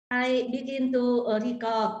I begin to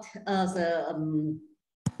record the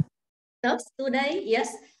talks today.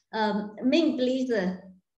 Yes, Minh, please.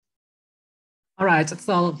 All right,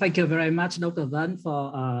 so thank you very much, Dr. Van,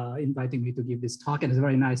 for inviting me to give this talk, and it's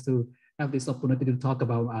very nice to have this opportunity to talk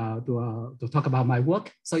about my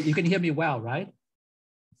work. So you can hear me well, right?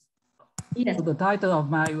 Yes. So the title of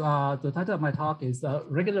my talk is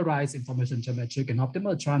Regularized Information Geometric and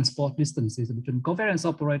Optimal Transport Distances between Covariance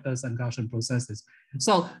Operators and Gaussian Processes.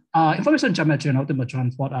 So information geometry and optimal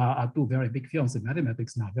transport are two very big fields in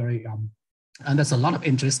mathematics now. And there's a lot of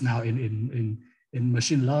interest now in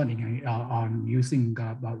machine learning on using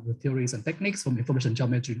the theories and techniques from information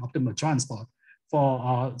geometry and optimal transport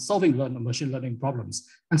for solving machine learning problems.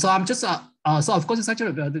 And so I'm just, so of course it's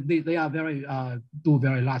actually, they are two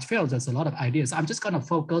very large fields. There's a lot of ideas. I'm just gonna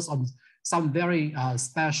focus on some very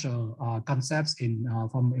special concepts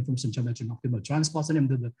from information geometry and optimal transport,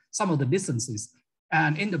 and some of the distances.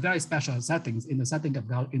 And in the very special settings, in the setting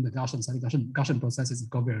of in the Gaussian setting, Gaussian processes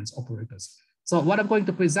and covariance operators. So what I'm going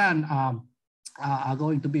to present are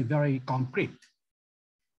going to be very concrete.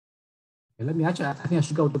 Okay, let me actually, I think I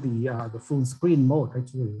should go to the full screen mode.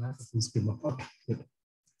 Actually, that's the full screen mode. Okay.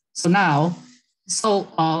 So now,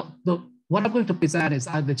 what I'm going to present is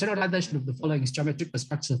the generalization of the following geometric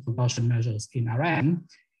structures for Gaussian measures in RN.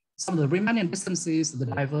 Some of the Riemannian distances, the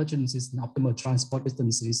divergences, and optimal transport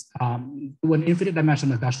distances to an infinite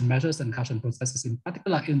dimensional Gaussian measures and Gaussian processes, in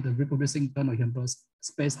particular in the reproducing Turner-Hilbert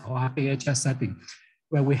space or RKHS setting,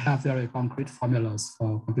 where we have very concrete formulas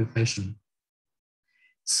for computation.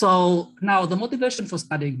 So now the motivation for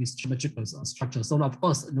studying these geometrical structures. So of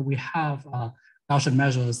course, we have Gaussian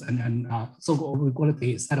measures and so we call it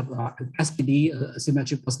a set of SPD,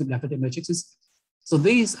 symmetric positive definite matrices. So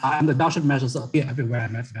these and the Gaussian measures appear everywhere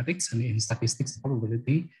in mathematics and in statistics and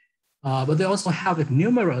probability. But they also have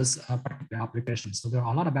numerous practical applications. So there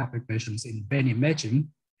are a lot of applications in brain imaging.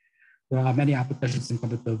 There are many applications in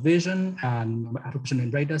computer vision and application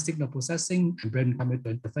in radar signal processing and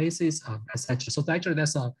brain-computer interfaces, etc. So actually,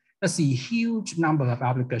 there's a huge number of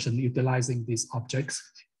applications utilizing these objects,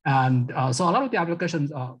 and so a lot of the applications,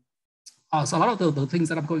 so a lot of the things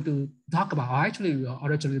that I'm going to talk about are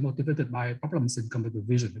actually motivated by problems in computer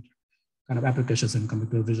vision, kind of applications in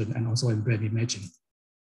computer vision and also in brain imaging.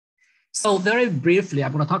 So very briefly,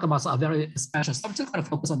 I'm going to talk about a very special. So I'm just going to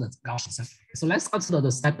focus on the Gaussian set. So let's consider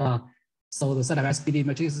the set. So the set of SPD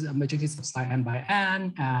matrices of psi n by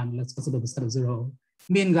n, and let's consider the set of zero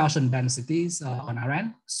mean Gaussian densities on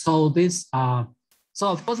Rn. So this, so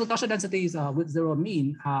of course the Gaussian densities with zero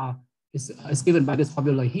mean is given by this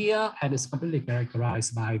formula here, and is completely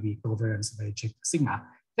characterized by the covariance matrix sigma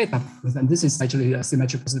theta. And this is actually a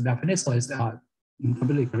symmetric positive definite, so it's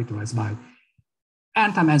completely characterized by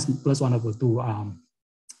n times n plus 1 over 2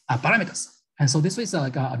 parameters. And so this is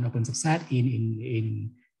like an open subset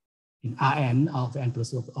in Rn of n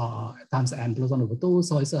plus times n plus 1 over 2.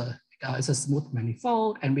 So it's a smooth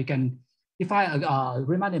manifold, and we can define a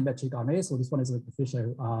Riemannian metric on it. So this one is like the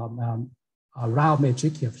Fisher-Rao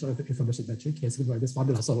metric here, information metric here, given by this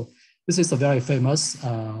formula. So this is a very famous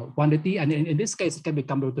quantity, and in this case, it can be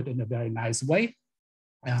computed in a very nice way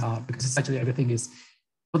because it's actually everything is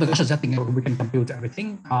for the Gaussian setting. We can compute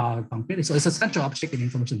everything completely. So it's a central object in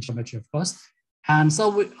information geometry, of course. And so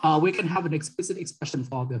we can have an explicit expression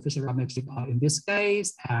for the Fisher-Rao metric in this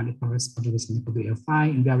case, and it corresponds to the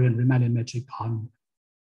fine invariant Riemannian metric on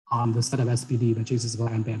the set of SPD matrices for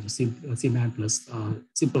n times Cn plus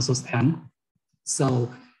plus n. So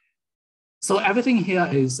everything here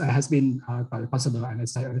has been considered, and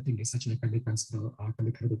everything is actually can be considered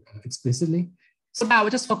explicitly. So now we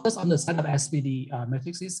just focus on the set of SPD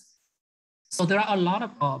matrices. So there are a lot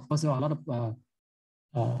of course, there are a lot of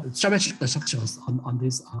geometric structures on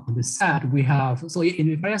this set. We have, so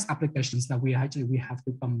in various applications that we have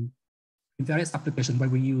to come in various applications where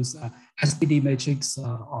we use SPD matrix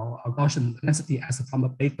or Gaussian density as a form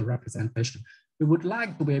of data representation. We would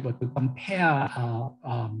like to be able to compare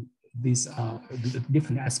these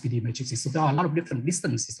different SPD matrices. So there are a lot of different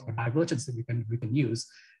distances or divergences that we can use.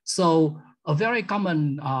 So a very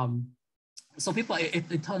common, so people,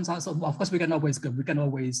 it turns out, so of course we can always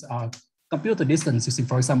compute the distance using,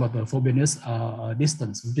 for example, the Frobenius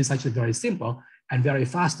distance, which is actually very simple and very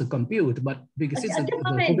fast to compute. But because it's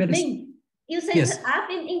Frobenius, you say yes. I've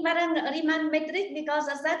been invariant Riemann matrix because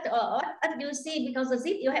of that, what you see, because of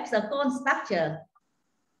it, you have the cone structure.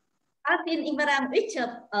 I've been invariant which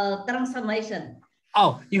transformation.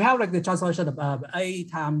 Oh, you have like the transformation of A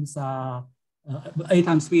times A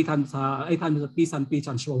times B times A times P times P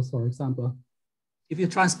transpose, for example. If you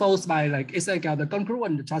transpose by like, it's like the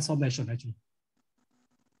congruent transformation actually.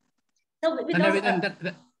 So because,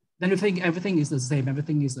 then you think everything is the same,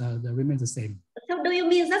 everything is remains the same. So do you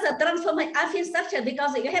mean that's a transformation affine structure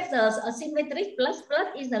because you have the symmetric plus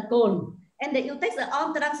is the cone, and then you take the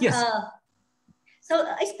on trans. Yes. So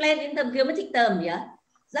explain in the geometric term, yeah.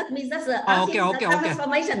 That means that's the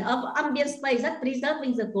transformation of ambient space that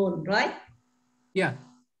preserving the cone, right? Yeah.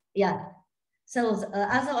 Yeah. So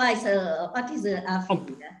otherwise, what is the affine?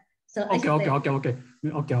 Okay. Yeah? So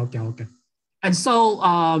Okay. And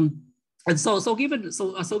so given this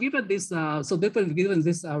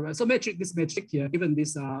metric here, given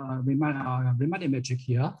this Riemannian metric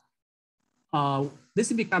here,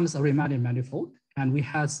 this becomes a Riemannian manifold, and we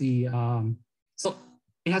have the so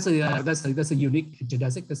it has a that's a unique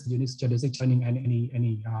geodesic, joining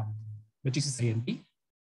any matrices A and B,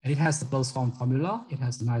 and it has the closed form formula. It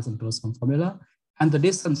has a nice and closed form formula. And the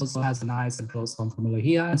distance also has a nice and closed form formula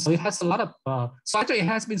here. And so it has a lot of, so actually it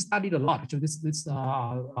has been studied a lot. Actually,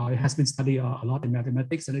 it has been studied a lot in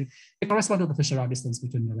mathematics, and it corresponds to the Fisher-Rao distance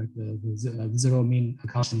between the zero mean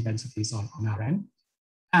Gaussian densities on Rn.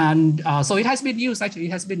 And so it has been used, actually,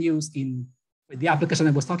 it has been used in the application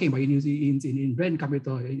I was talking about in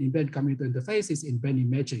brain-computer interfaces, in brain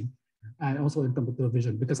imaging, and also in computer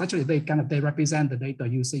vision, because actually they represent the data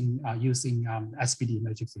using SPD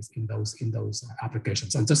matrices in those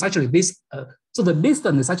applications. And so actually this so the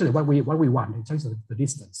distance is actually what we want in terms of the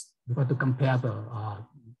distance. We want to compare the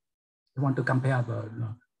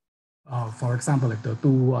for example, like the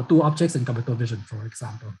two objects in computer vision, for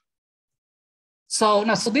example. So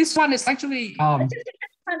now, so this one is actually but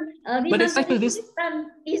it's actually this is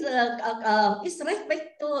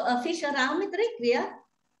respect to Fisher-Rao metric, yeah.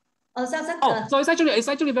 So it's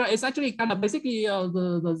actually kind of basically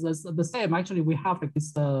the same. Actually, we have like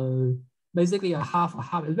this basically a half.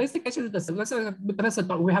 Basically, actually,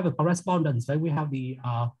 we have a correspondence, right? We have the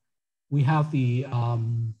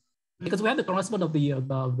because we have the correspondence of the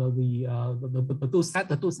two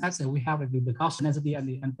sets that we have, like the Gaussian density and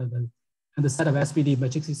the set of SPD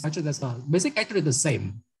matrices. Actually, that's basically actually the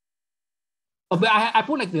same. But I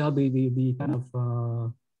put like the kind of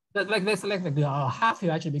like there's like the half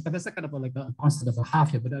here actually, because that's a kind of like a constant of a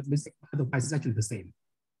half here, but otherwise it's actually the same.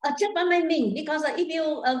 Just I mean, because if you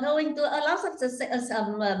are going to a lot of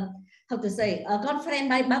how to say conference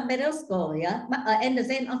by Barberosco, yeah, and the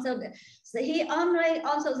same also he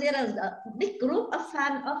also there is a big group of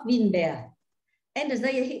fans of Wimber, and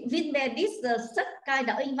they Wimber this such kind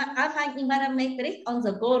of affine environmetric on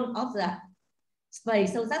the cone of the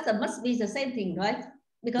space, so that must be the same thing, right?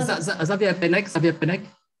 Because Xavier Pennec.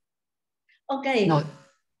 Okay. No,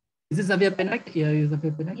 is this Xavier Pennec? Yeah, is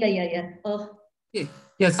Xavier Pennec? Yeah. Oh. Yeah.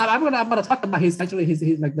 So I'm gonna talk about his like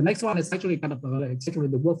the next one is actually kind of actually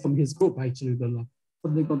the work from his group. Actually,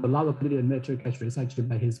 something called the Lava-Euclidean metric actually is actually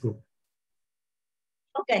by his group.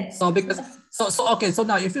 Okay. So because okay, so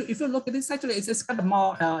now if you look at this, actually it's kind of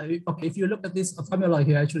more okay. If you look at this formula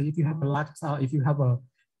here, actually, if you have a large so you have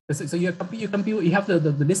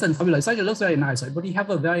the distance formula. It actually looks very nice, right? But you have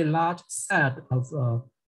a very large set of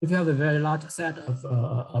if you have a very large set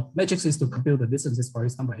of matrices to compute the distances, for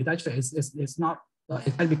example, it actually it's not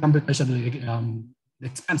it can be computationally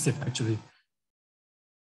expensive actually.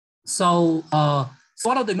 So so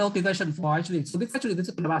one of the motivation for actually this is Sebastian is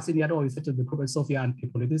actually the group of Sophia and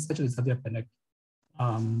people. This is actually Xavier Pennec.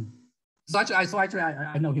 So actually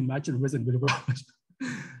I know him actually really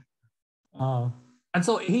well. And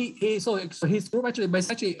so so his group actually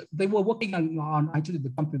basically they were working on actually the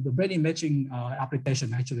brain imaging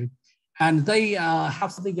application actually, and they have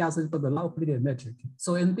something else called the Lava-Euclidean metric.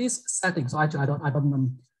 So in this setting, so actually I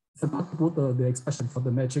don't forgot to put the expression for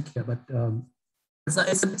the metric here, but it's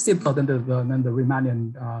a bit simpler than the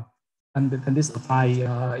Riemannian and this apply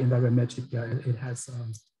invariant metric. It has.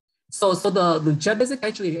 So the geodesic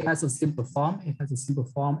actually has a simple form. It has a simple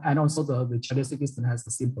form, and also the geodesic distance has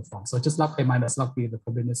a simple form. So just log A minus log B, the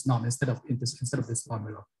probability norm instead of this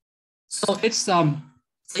formula. So it's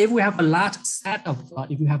if we have a large set of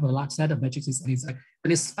matrices, and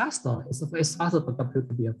it's faster. It's faster to compute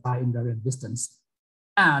to be a phi invariant distance.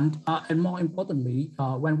 And more importantly,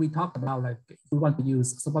 when we talk about like if we want to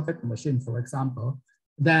use a supervector machine, for example,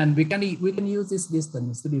 then we can use this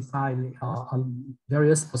distance to define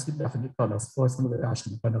various positive definite kernels for some of the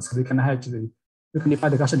Gaussian kernels. So we can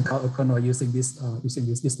define the Gaussian kernel using this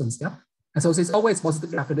distance. Yeah, and so it's always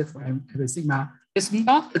positive definite for every sigma. It's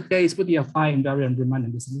not the case with the phi invariant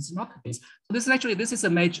Riemannian distance. It's not the case. So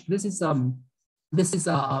this is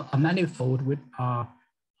a manifold with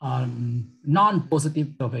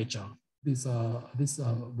non-positive curvature. With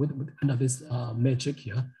under this metric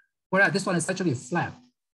here, whereas this one is actually flat.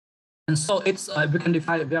 And so it's we can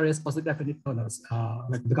define various positive definite kernels.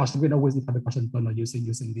 Like the Gaussian, we can always define the Gaussian kernel using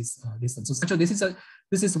this distance. So actually,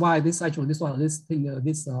 this is why this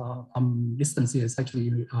distance here is actually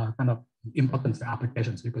kind of important for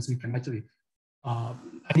applications, because we can actually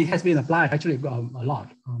and it has been applied actually a lot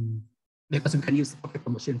because we can use the pocket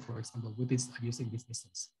machine, for example, with this using this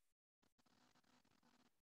distance.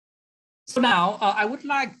 So now I would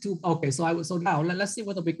like to so now let's see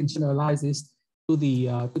whether we can generalize this to the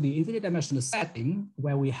infinite dimensional setting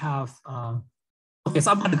where we have okay,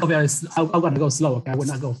 so I'm going to go I'm going to go slow. Okay, I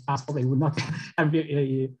will not go fast. Probably will not have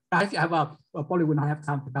probably will not have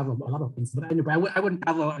time to cover a lot of things. But anyway, I wouldn't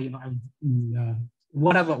cover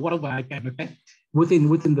whatever I can. Okay,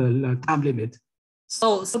 within the time limit.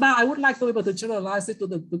 So now I would like to be able to generalize it to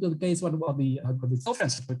the case of the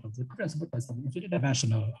covariance operators. The covariance operators are the infinite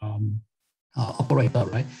dimensional operator,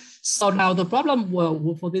 right? So now the problem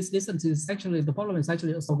for this distance is actually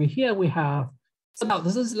so here we have. So now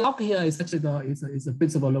this is log here is actually is a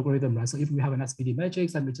principal logarithm, right? So if we have an SPD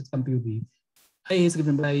matrix and we just compute the A is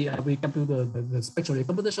given by we compute the spectral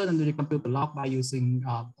recomposition, and then we compute the log by using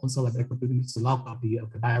also like computing the log of the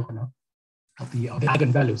diagonal of the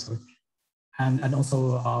eigenvalue, sorry. And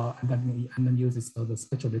also and then use the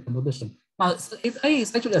spectral recomposition. Now, so if A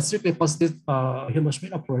is actually a strictly positive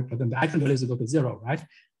Hilbert-Schmidt operator, then the eigenvalues will go to 0, right?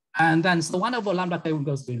 And then so 1 over lambda k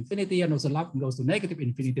goes to infinity, and also log goes to negative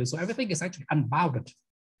infinity. So everything is actually unbounded.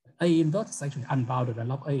 A inverse is actually unbounded, and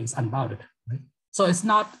log A is unbounded, right? So it's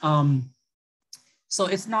not so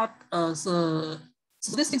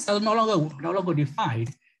these things are no longer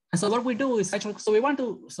defined. And so what we do is actually, so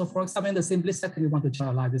for example, in the simplest setting, we want to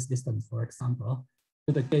generalize this distance, for example,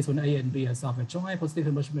 to the case when A and B are self-adjoint, positive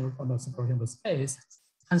Hilbert-Schmidt on the super-Hilbert space.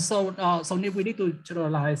 And so, we need to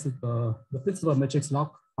generalize the principal matrix log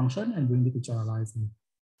function, and we need to generalize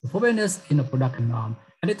the covariance in the product norm.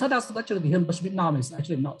 And it turned out that actually the Hilbert-Schmidt norm is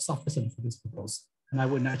actually not sufficient for this proposal. And I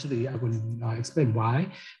will explain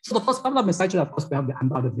why. So the first problem is actually, of course, we have the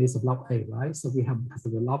unbounded base of log A, right? So we have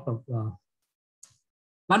the log of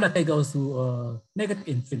lambda k goes to negative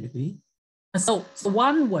infinity. And so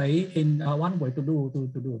one way to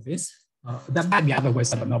do this, there might be other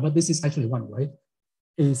ways, I don't know, but this is actually one way,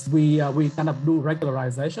 is we kind of do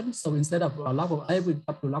regularization. So instead of log of A, we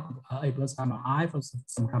have to log of A plus gamma I for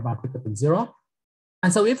some gamma greater than 0.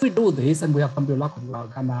 And so if we do this, and we have compute log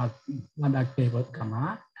of gamma lambda k with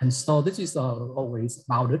gamma, and so this is always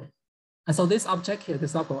bounded. And so this object here,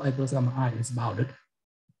 this log of A plus gamma I is bounded.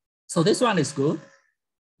 So this one is good.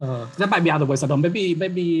 There might be other ways. I don't know.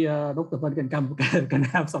 Maybe Dr. Pan can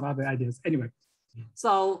have some other ideas. Anyway,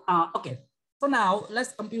 so okay. So now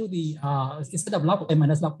let's compute the instead of log of A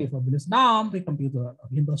minus log K for Venus norm, we compute the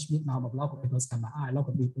Hilbert-Schmidt norm of log of A plus gamma I, log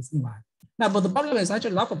of B plus E. Now, but the problem is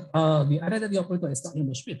actually log of the identity operator is not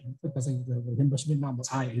Hilbert-Schmidt, because the Hilbert-Schmidt norm of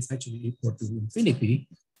I is actually equal to infinity,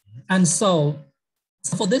 and so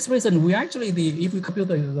for this reason, we actually if we compute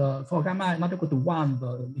for gamma not equal to 1,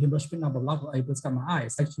 the Hilbert-Schmidt number log of A plus gamma I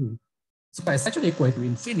is actually equal to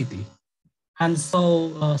infinity. And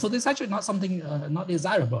so so this is actually not something not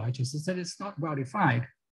desirable, actually. So it's not well defined.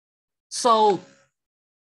 So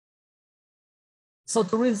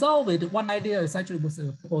to resolve it, one idea is actually was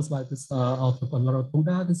proposed by this author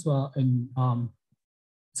Larotunga. This was in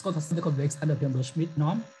it's called the extended Hilbert-Schmidt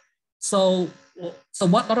norm. So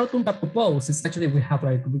what Larotunga proposed is actually we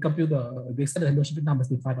compute the extended Hilbert-Schmidt norm is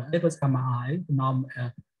defined by A plus gamma I. The norm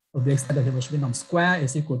of the extended Hilbert-Schmidt norm square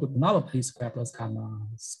is equal to the norm of A square plus gamma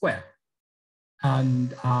square. And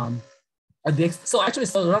so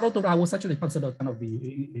Larotunga was actually considered kind of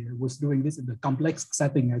was doing this in the complex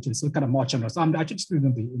setting, actually, so kind of more general. So I'm actually just doing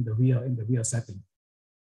in the real setting.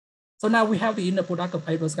 So now we have the inner product of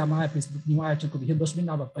A plus gamma I plus mu I equal to the Hilbert-Schmidt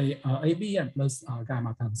number of AB and plus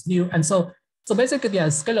gamma times mu. And so basically, the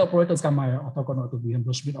scalar operators gamma are orthogonal to the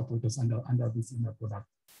Hilbert-Schmidt operators under this inner product.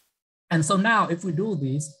 And so now if we do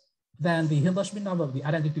this, then the Hilbert-Schmidt number of the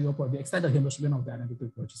identity operator, the extended Hilbert-Schmidt of the identity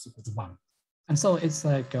operator is equal to 1. And so it's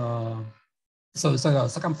like so it's like a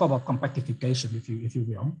second form of compactification, if you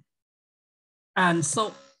will. And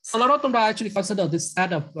so Larotunga actually considered this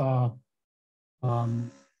set of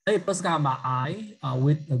A plus gamma I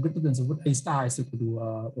with greater than with A star is equal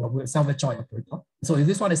to with self-adjoint operator. So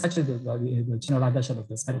this one is actually the generalization of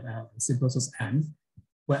the set of synthesis N,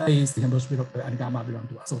 where A is the Hilbert-Schmidt operator and gamma belong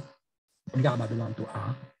to R. So gamma belong to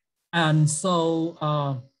R. And so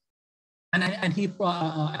and then he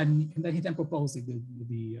then proposed the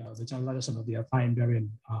generalization of the affine invariant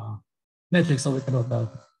matrix. So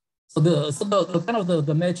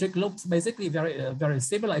the matrix looks basically very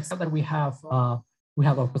similar, except that we have we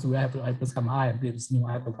have, of course, we have I plus gamma I and this new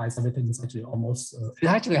I applies, everything is actually almost, it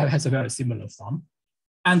actually has a very similar form.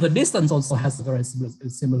 And the distance also has a very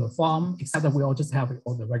similar form, except that we all just have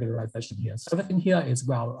all the regularization here. So everything here is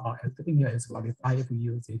everything here is verified if we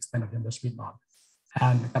use the extended Hilbert-Schmidt norm.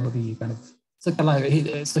 And kind of the kind of,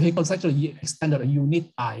 so he conceptually extended a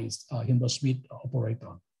unitized Hilbert-Schmidt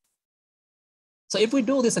operator. So if we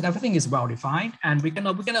do this and everything is well defined, and we can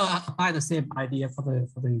apply the same idea for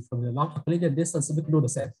the log Euclidean distance, so we can do the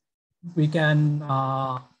same. We can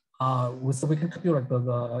so we can compute like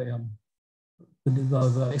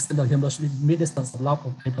the extended Hilbert-Schmidt distance of log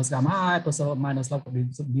of I plus gamma I plus or minus log of dy,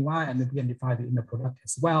 and then we can define the inner product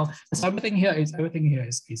as well. So everything here is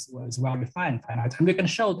well defined, finite, and we can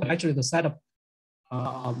show that actually the set of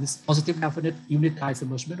this positive definite unitized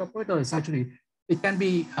Hilbert-Schmidt operator is actually, it can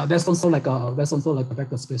be there's also like a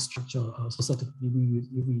vector space structure associated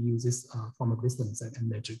if we use this form of distance and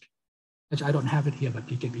metric. Which I don't have it here, but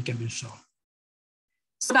it can be shown.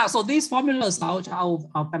 So these formulas are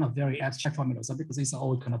kind of very abstract formulas because these are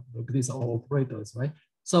all operators, right?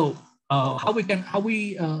 So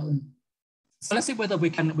so let's see whether we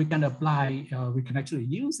can apply, we can actually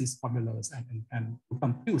use these formulas and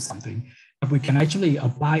compute something that we can actually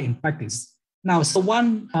apply in practice. Now, so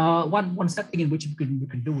one setting in which we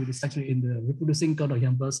can do it is actually in the reproducing kernel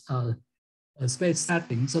Hilbert space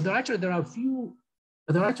setting. So there are actually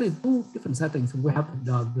two different settings. We have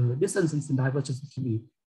the distance and divergence between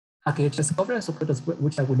the RKHS covariance operators,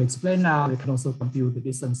 which I will explain now. We can also compute the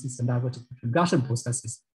distances and divergence between Gaussian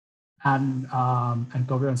processes and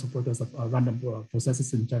covariance operators of random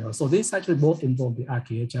processes in general. So these actually both involve the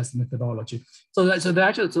RKHS methodology. So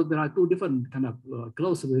there are two different kind of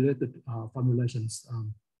closely related formulations.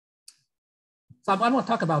 So I want to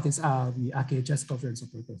talk about this the RKHS covariance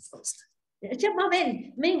operators first. Just a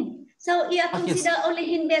moment, Minh. So you consider only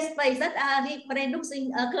Hilbert space that are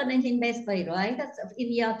reproducing kernel Hilbert space, right? That's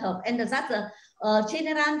in your top, and that's a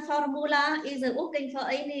general formula is working for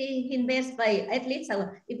any Hilbert space at least. So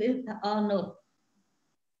if you no.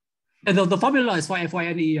 And the formula is for any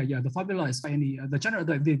the formula is for any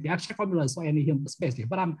the actual formula is for any Hilbert space here.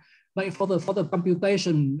 But for the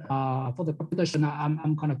computation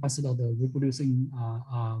I'm kind of consider the reproducing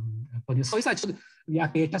so it's actually the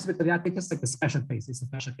RKHS, because the RKHS is like a special case. It's a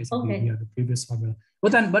special case of the previous formula.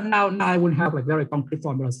 But now I will have like very concrete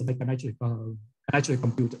formulas so they can actually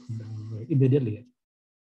compute immediately.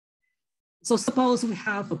 So suppose we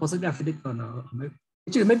have a positive affinic kernel.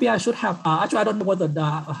 Actually, maybe I should have. Actually, I don't know whether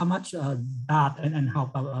how much that and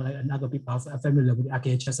how and other people are familiar with the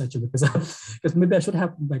RKHS actually, because maybe I should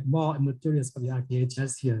have like more materials for the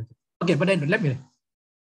RKHS here. Okay, but then let me.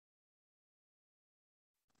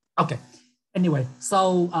 Okay. Anyway,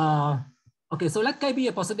 so okay, so let K be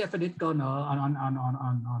a positive affinic kernel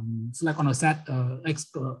on select on a set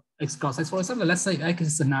x cross x. For example, let's say x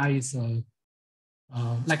is a nice.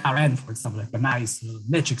 Like Rn, for example, like a nice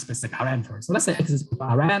metric space like Rn. So let's say x is equal to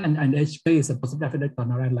Rn and HK is a positive affinic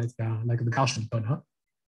kernel Rn like the Gaussian kernel.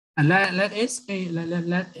 And let HK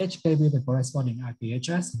be the corresponding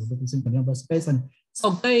RKHS, the representing the number space. And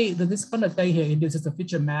so this kernel K here induces a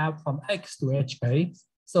feature map from x to HK.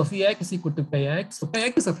 So Vx is equal to Kx. So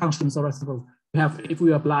Kx is a function. So we have, if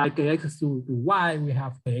we apply Kx to y, we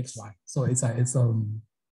have Kxy. So it's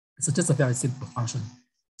just a very simple function.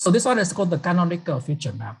 So this one is called the canonical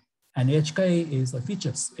feature map, and HK is a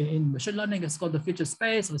feature in machine learning. It's called the feature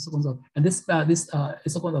space, and this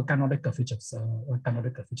is called the canonical features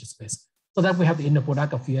canonical feature space. So that we have the inner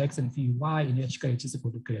product of Vx and Vy in HK, which is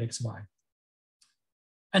equal to Kxy.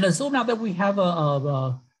 And then so now that we have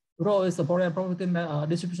a rho is a probability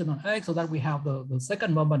distribution on X, so that we have the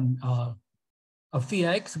second moment of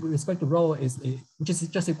Vx with respect to rho which is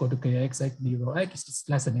just equal to Kx, the rho X is just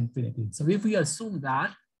less than infinity. So if we assume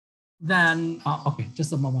that, then, okay,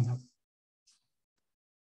 just a moment.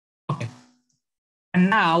 Okay. And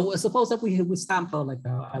now, suppose that we sample like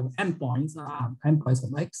endpoints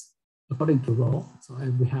from X according to rho. So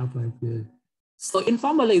we have like so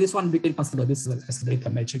informally, this one we can consider this as a data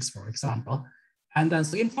matrix, for example. And then,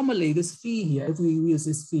 so informally, this phi here, if we use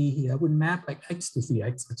this phi here, we map like X to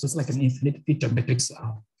Vx, which is like an infinite feature matrix,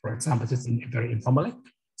 for example, just very informally.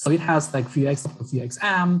 So it has like Vx up to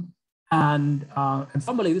Vxm. And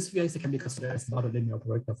formally, this Vx can be considered as not a linear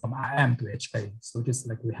operator from Rm to Hk. So just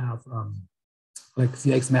like we have like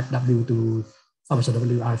Vx map W to summation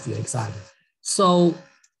W R Vxi. So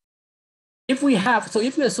if we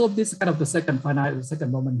assume this kind of the second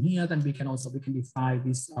moment here, then we can define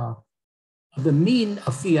this the mean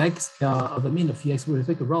of Vx with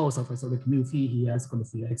respect to rho. So for example, mu phi here is going to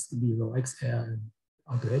Vx to be rho x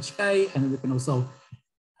onto Hk, and we can also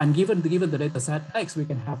And given the data set X, we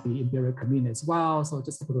can have the empirical mean as well. So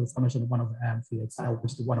just put the summation of 1 over m phi x,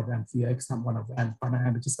 which is 1 over m phi x, and 1 over m finite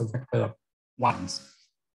m, which is a vector of ones.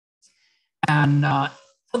 And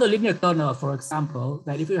for the linear kernel, for example,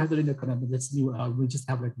 that if you have the linear kernel, let's new, we just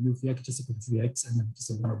have like mu phi x just equal to phi x, and then just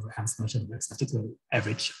a 1 over m summation of x, that's just the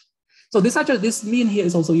average. So this mean here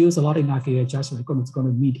is also used a lot in RKHS, because it's going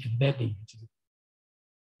to meet embedding actually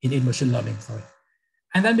in machine learning. Sorry.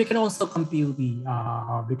 And then we can also compute the,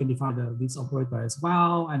 we can define this operator as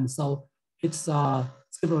well. And so it's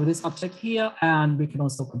given this object here, and we can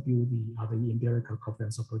also compute the empirical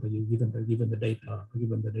covariance operator given the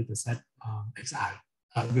data set xi,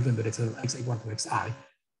 given the data x equal to xi.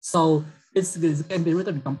 So this can be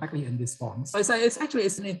written compactly in this form. So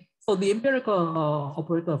so the empirical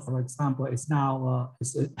operator, for example, is now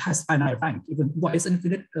has finite rank. Even what is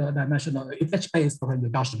infinite dimensional, if H is the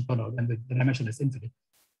Gaussian kernel, then the dimension is infinite.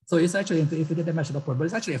 So it's actually an infinite dimensional operator, but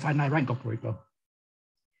it's actually a finite rank operator.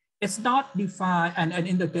 It's not defined, and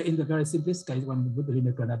in the very simplest case, when with the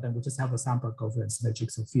linear kernel, then we just have a sample covariance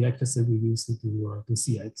matrix of phi x we use to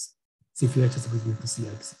Cx, C phi x we use to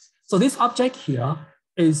Cx. So this object here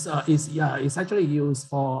is actually used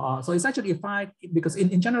for so it's actually defined because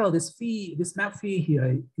in general this map phi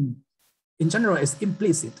here in general is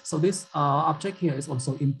implicit. So this object here is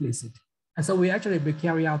also implicit, and so we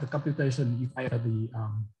carry out the computation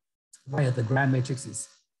via the grand matrices.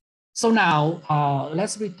 So now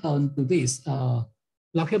let's return to this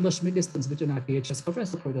Log-Hilbert-Schmidt distance between RKHS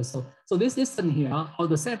covariance operators. So this distance here, or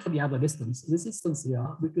the same for the other distance, this distance here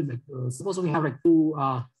between suppose we have like two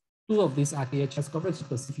of these RKHS covariance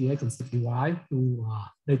operators, CPX and CPY, two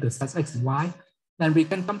data sets X and Y, then we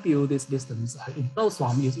can compute this distance in closed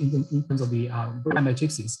form using in terms of the grand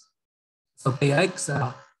matrices. So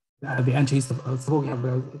KX, the entries of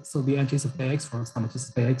the entries of KX, for example, is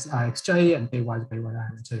KX RXJ and KY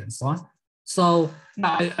RXJ and so on. So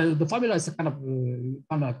now the formula is kind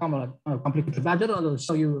of complicated, but I just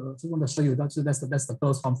want to show you that's the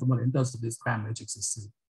closed form formula in terms of this grand matrices.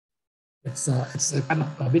 It's kind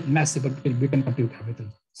of a bit messy, but we can compute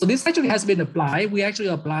everything. So this actually has been applied. We actually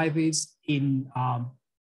apply this in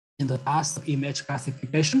the task of image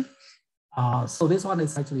classification. So this one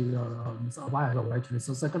is actually a while ago actually.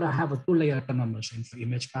 So it's going to have a 2-layer kernel machine for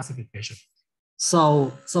image classification.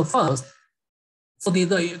 So first, so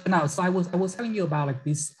I was telling you about like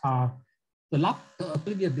this the log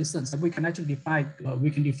Euclidean distance, and we can actually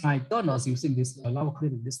define kernels using this log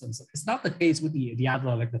Euclidean distance. It's not the case with the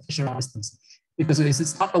other, like the Fisher-Rao distance, because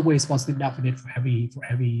it's not always positive definite for every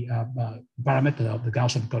parameter of the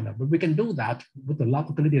Gaussian kernel. But we can do that with the log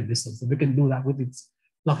Euclidean distance. We can do that with its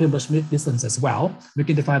Log-Hilbert-Schmidt distance as well. We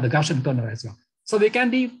can define the Gaussian kernel as well. So we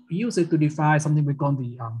can use it to define something we call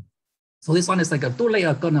the so this one is like a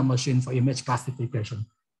 2-layer kernel machine for image classification.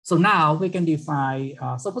 So now we can define,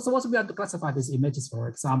 so suppose we have to classify these images, for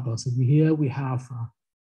example. So here we have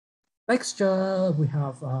texture, we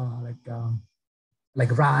have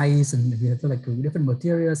like rice, and we have like different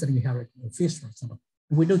materials, and we have like fish, for example.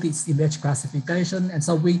 We do this image classification, and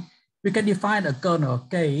so we can define a kernel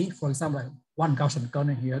K, for example, like one Gaussian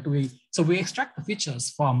kernel here. So we extract the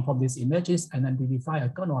features from these images, and then we define a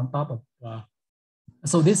kernel on top of.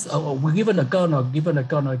 So this we're given a kernel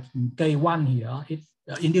K1 here. It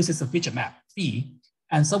induces a feature map phi,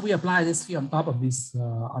 and so we apply this phi on top of this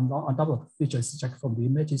on top of features extracted from the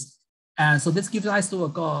images, and so this gives rise to a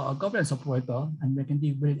covariance operator, and we can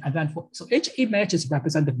and then so each image is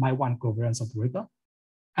represented by one covariance operator,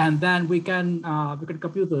 and then we can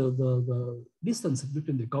compute the distance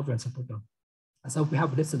between the covariance operator. And so we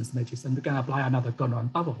have a distance matrix, and we can apply another kernel on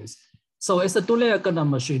top of this. So it's a 2-layer kernel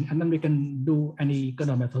machine, and then we can do any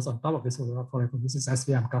kernel methods on top of this. For example, this is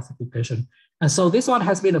SVM classification. And so this one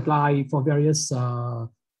has been applied for various kind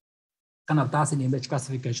of tasks in image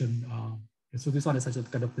classification. So this one is actually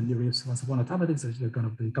kind of the nearest once upon a time. I think it's actually kind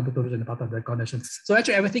of the computation and pattern recognition. So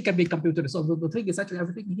actually everything can be computed. So the thing is actually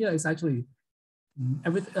everything here is actually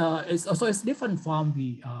it's different from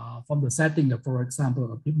the setting of, for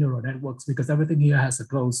example, of deep neural networks, because everything here has a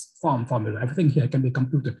closed form formula. Everything here can be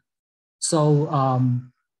computed. So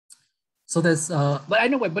so there's but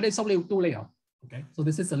anyway, but it's only 2-layer. Okay, so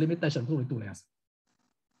this is a limitation, only 2 layers.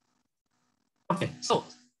 Okay, so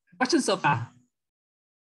questions so far.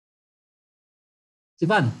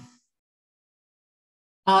 Sivan,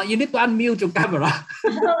 you need to unmute your camera.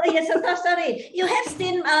 Oh yes, sorry. You have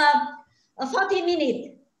still 40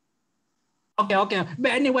 minutes. Okay.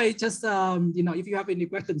 But anyway, just if you have any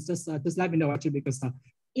questions, just let me know actually, because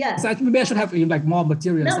yeah. So maybe I should have like more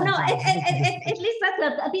materials. No, at least that's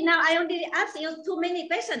now I only asked you too many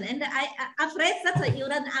questions, and I'm afraid that you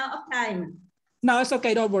run out of time. No, it's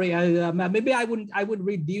okay. Don't worry. Maybe I would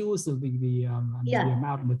reduce the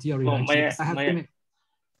amount of material. Oh, Actually,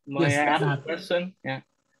 may I ask a question? Yeah.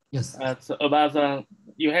 Yes. So about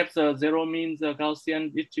you have the zero means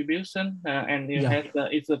Gaussian distribution, and you have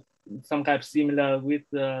it's some kind of similar with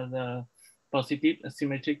the positive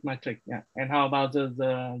symmetric matrix. Yeah. And how about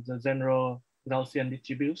the general Gaussian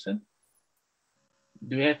distribution?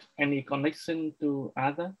 Do you have any connection to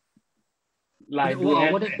other? Like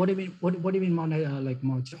what do you mean? What do you mean more like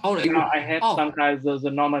more? Oh, I have some kind of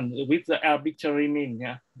the normal with the arbitrary mean.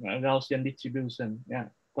 Yeah, Gaussian distribution. Yeah.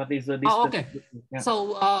 What is the distance? Oh, okay. Yeah.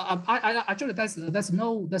 So I actually there's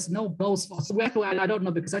no closed form. So we actually I don't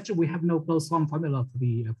know because actually we have no closed form formula for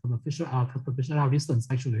the Fisher-Rao distance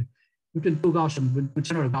actually between two Gaussian with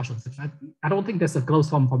general Gaussians. I don't think there's a closed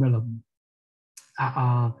form formula.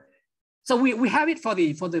 So we have it for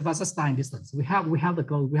the Wasserstein distance. We have the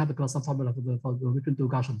closed form formula for between two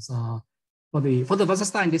Gaussians for the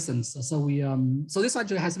Wasserstein distance. So so this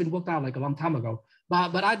actually has been worked out like a long time ago.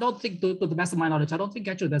 But I don't think, to the best of my knowledge, I don't think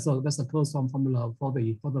actually there's a closed form formula for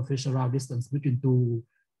the Fisher-Rao distance between two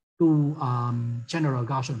general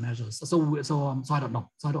Gaussian measures. So I don't know.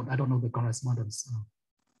 So I don't know the correspondence.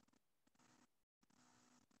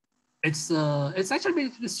 It's actually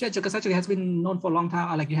been strange because actually it has been known for a long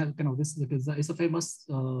time. Like you have this because it's a famous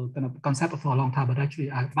kind of concept for a long time. But actually,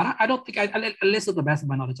 I don't think at least to the best of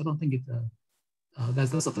my knowledge, I don't think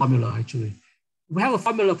there's a formula actually. We have a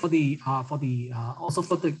formula for the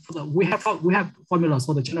we have formulas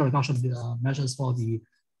for the general Gaussian measures for the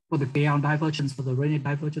Gaussian divergence, for the Rayleigh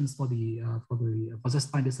divergence, for the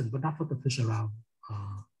Wasserstein distance, but not for the Fisher-Rao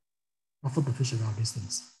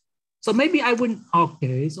distance. So maybe I wouldn't.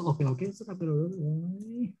 Okay. So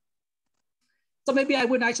maybe I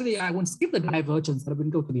wouldn't skip the divergence, but I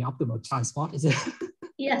wouldn't go to the optimal transport. Is it?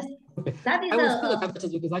 Yes. Okay. That is I will skip the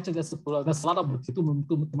divergence because actually there's a lot of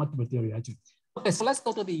too much material actually. Okay, so let's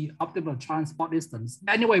go to the optimal transport distance.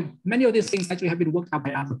 Anyway, many of these things actually have been worked out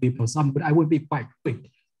by other people. Some, but I would be quite quick.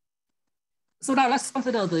 So now let's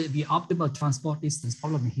consider the optimal transport distance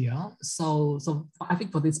problem here. So I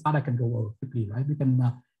think for this part I can go over quickly, right? We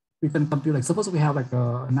can compute, like, suppose we have like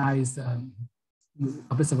a nice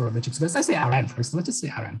observable matrix. Let's say Rn first. Let's just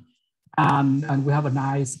say Rn, and we have a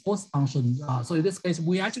nice closed function. So in this case,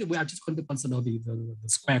 we are just going to consider the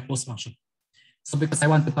square closed function. So because I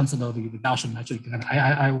want to consider the Gaussian, actually,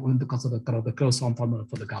 I want to consider the closed form formula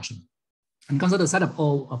for the Gaussian, and consider the set of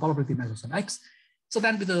all probability measures on X. So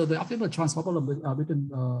then with the optimal transfer problem between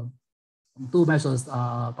two measures,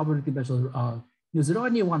 probability measure U0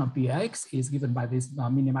 and U1 of Px is given by this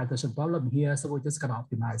minimization problem here. So we're just going to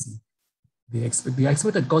optimize the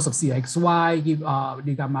expected cost of Cxy, give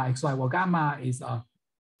the gamma xy, well, gamma is kind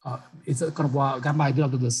of gamma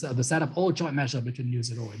to the set of all joint measure between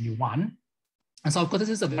U0 and U1. And so of course this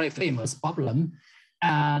is a very famous problem.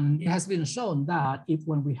 And it has been shown that if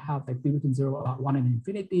when we have like between 0, 1 and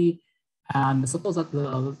infinity, and suppose that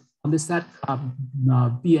on this set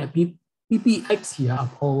ppx here of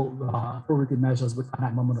all probability measures with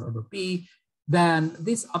finite moment over p, then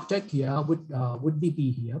this object here would be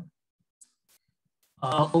p here.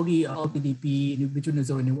 Only dp between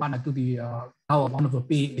 0 and 1 to the power 1 over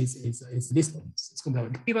p is distance. It's going to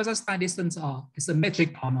be p versus time distance. It's a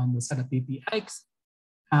metric on the set of ppx,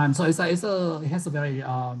 and so it has a very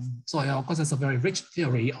so of course it's a very rich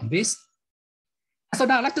theory on this. So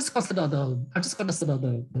now let's just consider the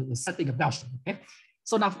setting of Gaussian. Okay.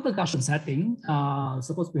 So now for the Gaussian setting,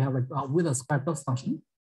 suppose we have like with a square plus function,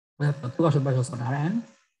 we have two Gaussian measures on Rn,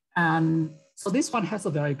 and so this one has a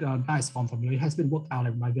very nice form formula. It has been worked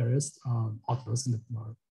out by various authors in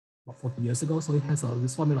about 40 years ago. So it has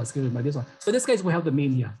this formula is given by this one. So in this case, we have the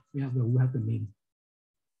mean here. We have the mean,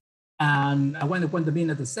 and when the mean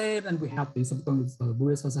is the same, and we have the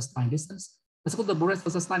Bourrier versus time distance. Let's go to the Bourrier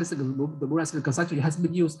versus time distance. The Bourrier because actually it has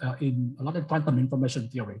been used in a lot of quantum information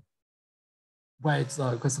theory, where it's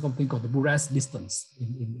something called the Bourrier distance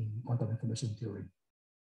in quantum information theory.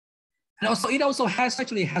 And also, it also has a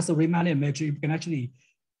Riemannian metric. You can actually,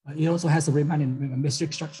 it also has a Riemannian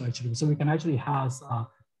metric structure actually. So we can actually have,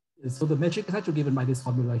 so the metric is actually given by this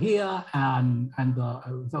formula here, and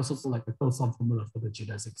it's also like the closed form formula for the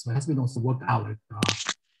geodesic. So it has been also worked out like,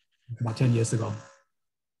 about 10 years ago.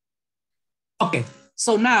 Okay,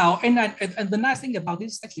 so now, and the nice thing about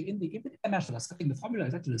this is actually in the infinite dimensional setting, the formula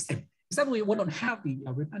is actually the same. Except we don't have the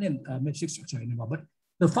Riemannian metric structure anymore, but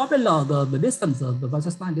the formula, the distance, the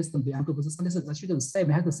Wasserstein distance, the amplitude Wasserstein distance is actually the same.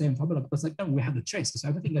 It has the same formula because again, we have the trace. So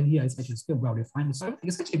everything in here is actually still well defined. So everything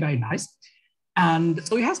is actually very nice. And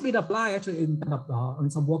so it has been applied actually in kind of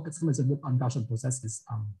in some work, some work on Gaussian processes.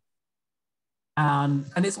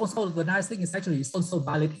 And it's also, the nice thing is actually it's also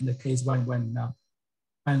valid in the case when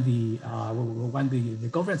the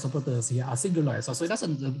covariance operators here are singular. So it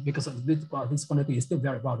doesn't, because of this quantity is still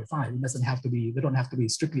very well defined. It doesn't have to be, they don't have to be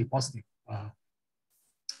strictly positive.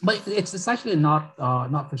 But it's actually not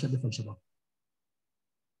Fisher differentiable.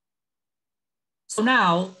 So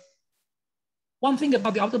now, one thing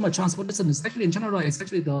about the optimal transport distance is actually in general, it's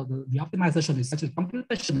actually the optimization is actually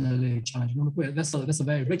computationally challenging. That's a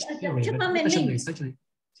very rich theory. It's actually,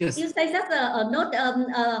 yes. You say that's not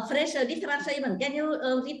Fisher differentiation. Can you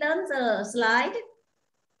return the slide?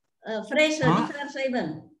 Fisher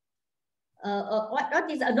differentiation. What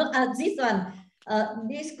is this one?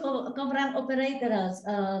 These covariance operators.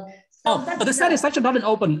 But the set is actually not an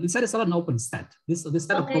open. The set is not an open set. This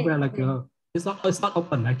set of covariance it's not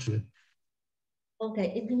open actually.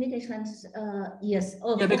 Okay, implementations, yes.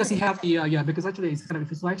 Oh, yeah, because you have the because actually it's kind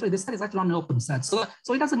of, so actually this set is actually not an open set. So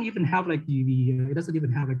it doesn't even have like it doesn't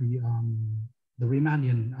even have like the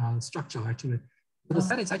Riemannian structure actually. So the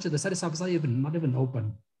set is actually, the set itself is not even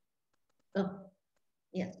open. Oh,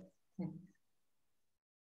 yes.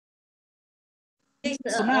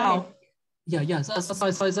 So now, yeah. So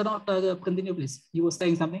is that not continue, please? You were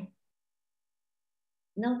saying something?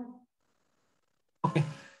 No. Okay.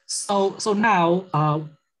 So now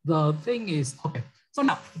the thing is, okay. So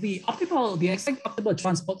now the exact optimal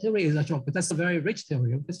transport theory is actually, but that's a very rich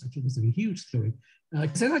theory. This is a huge theory.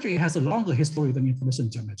 Because it actually has a longer history than information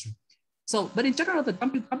geometry. So, but in general, the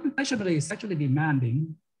computationally is actually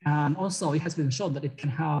demanding, and also it has been shown that it can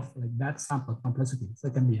have like bad sample complexity. So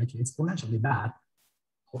it can be actually exponentially bad.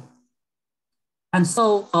 And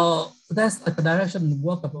so that's like the direction of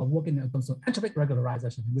working in terms of entropic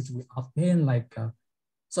regularization, in which we obtain like.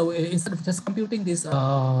 So instead of just computing this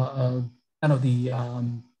kind of the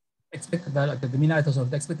expected value, like the mean of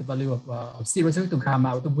the expected value of C relative to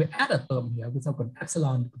gamma, we add a term here, which is called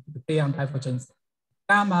epsilon, the K on divergence.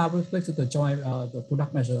 Gamma reflects the joint, the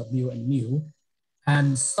product measure of mu and mu.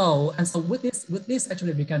 And so with this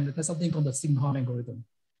actually we can, there's something called the Singhorn algorithm.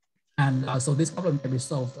 And so this problem can be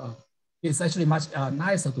solved. It's actually much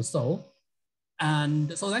nicer to solve.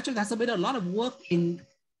 And so actually there's been a lot of work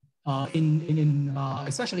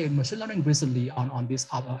especially in machine learning recently on this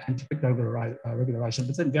entropic regularization,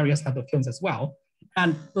 but in various other terms as well.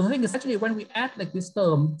 And the thing is actually when we add like this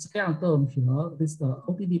term, scalar term here, this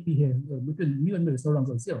OTDP here, between mu and mu is no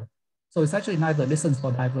longer zero. So it's actually neither distance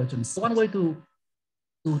or divergence. So one way to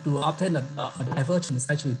obtain a divergence is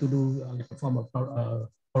actually to do like a form of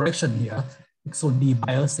correction here. So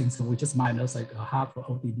de-biasing, so which is minus like half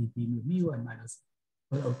OTDP mu and minus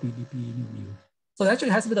OTDP mu. So there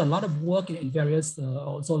actually has been a lot of work in various,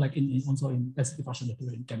 also like also in density function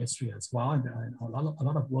theory in chemistry as well, and a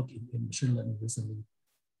lot of work in machine learning recently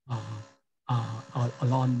on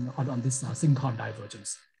this Singhorn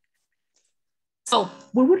divergence. So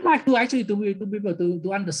we would like to actually to be able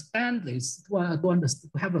to understand this, to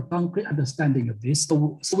have a concrete understanding of this.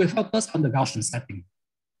 So we focus on the Gaussian setting.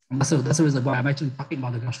 So that's the reason why I'm actually talking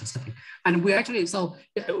about the Gaussian setting. And we actually, so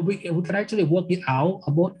we can actually work it out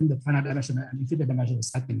both in the finite dimensional and infinite dimensional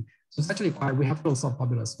setting. So it's actually quite, we have closed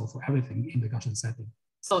formulas for everything in the Gaussian setting.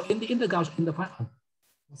 So in the final,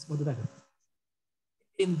 what did I do?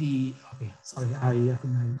 Okay, sorry,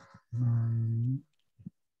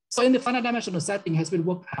 so in the finite dimensional setting has been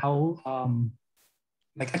worked out,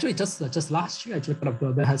 like actually just last year, actually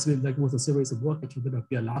there has been like was a series of work actually that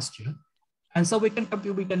appeared last year. And so we can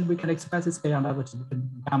compute, we can express this K on divergence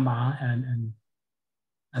gamma and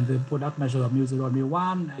the product measure of mu0 and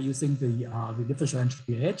mu1 using the differential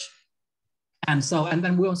entropy H. And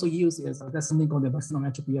then we also use there's something called the maximum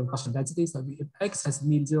entropy of Gaussian density. So if X has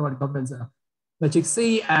mean 0 and covariance matrix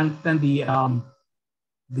C, and then the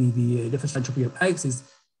differential entropy of X is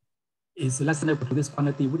less than or equal to this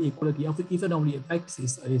quantity with equality of even only if X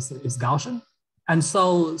is Gaussian. And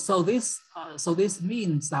so this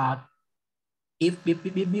means that if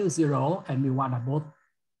mu0 and mu1 are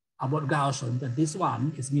both Gaussian, then this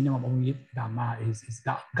one is minimum only if gamma is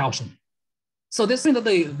Gaussian. So this means that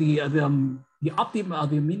the optimal,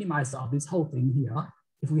 the minimizer of this whole thing here,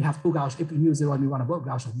 if we have two Gaussian, if mu0 and mu1 are both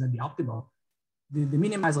Gaussian, then the optimal, the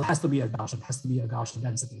minimizer has to be a Gaussian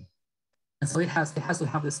density. And so it has to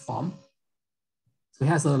have this form. So it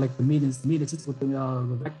has like the mean is equal to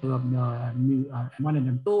the vector of M1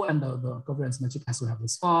 and M2, and the covariance metric has to have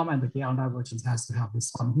this form, and the K on divergence has to have this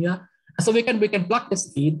form here. And so we can plug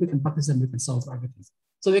this in, we can plug this in, we can solve for everything.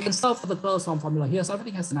 So we can solve for the closed form formula here. So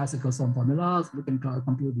everything has a nice closed form formula. So we can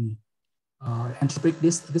compute the entropic.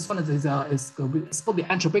 This one is called the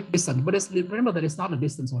entropic distance, but remember that it's not a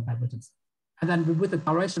distance or divergence. And then with the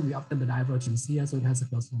direction, we obtain the divergence here, so it has a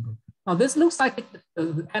closed form group. Now this looks like it,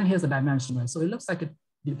 and here's the dimension, right? So it looks like it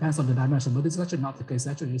depends on the dimension, but this is actually not the case.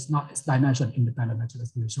 Actually, it's dimension independent, actually,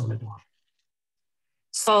 as we will show later on.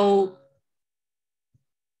 So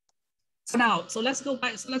let's go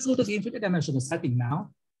back. So let's go to the infinite dimensional setting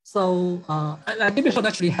now. So integration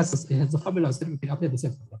actually has a formula that we can update the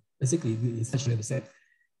same formula. Basically, it's actually the same.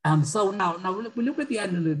 And so now we look at the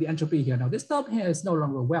entropy here. Now this term here is no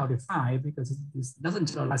longer well defined because it doesn't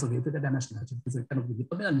generalize on the infinite dimension. It's kind of the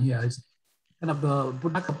determinant here is kind of the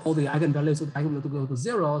product of all the eigenvalues with eigenvalue to go to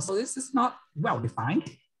 0. So this is not well defined.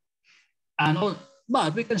 And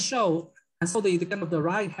but we can show, and so the kind of the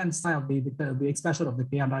right hand side of the expression of the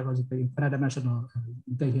K and divergence, the infinite dimensional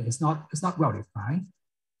thing here is not well defined.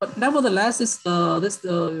 But nevertheless, this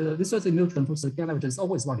was a Newton for the K which is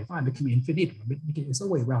always well defined, becoming infinite. It's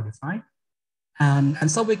always well defined, and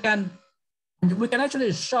so we can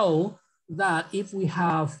actually show that if we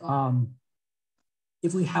have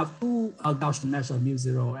two Gaussian measures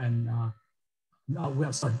mu0 and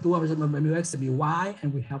two measures mu x and mu y,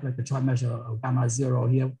 and we have like a joint measure of gamma 0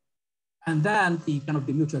 here. And then the kind of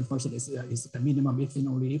the mutual function is the minimum if and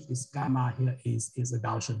only if this gamma here is a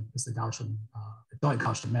Gaussian joint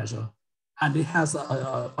Gaussian measure, and it has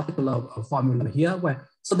a particular formula here where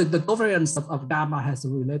so the covariance of gamma has to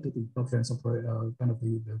relate to the covariance operator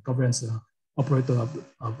the covariance operator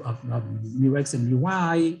of mu x and mu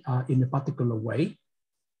y in a particular way.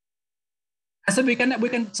 And so we can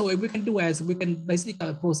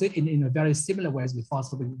basically proceed in a very similar way as before.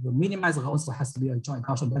 So the minimizer also has to be a joint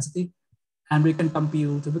Gaussian density. And we can plug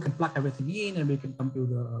everything in, and we can compute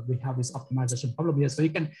we have this optimization problem here. So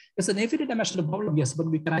it's an infinite dimensional problem, yes, but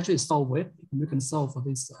we can actually solve it. We can solve for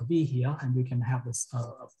this V here, and we can have this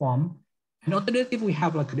form. And alternatively, we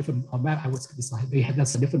have like a different map. I would decide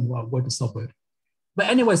that's a different way to solve it. But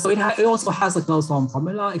anyway, so it also has a closed form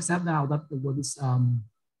formula, except now that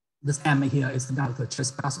this M here is now the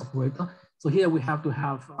trespass operator. So here we have to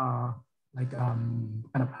have kind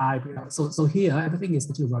of I. So here everything is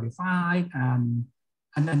actually well defined, and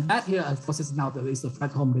then that here of course is now there is the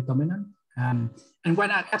Fredholm determinant, and when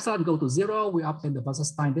epsilon go to 0, we obtain the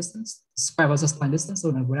Wasserstein distance, square Wasserstein distance.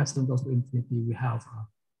 So then when epsilon goes to infinity, we have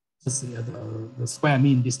the square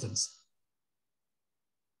mean distance.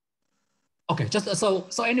 Okay, just so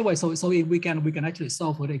anyway, so we can actually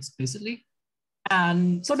solve for it explicitly.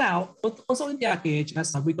 And so now, also in the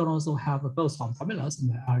RKHS, we can also have closed form formulas in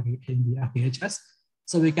the RKHS.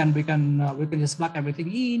 So we can just plug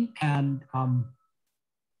everything in, and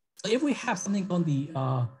so if we have something on the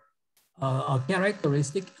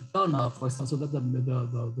characteristic kernel, for example, so that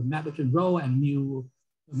the map between rho and mu,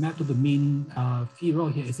 the map to the mean phi rho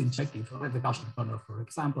here is injective, like the Gaussian kernel, for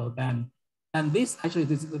example, and this actually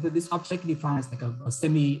this object defines like a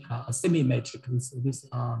semi metric. This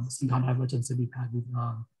synchrone divergence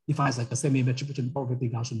defines like a semi metric between property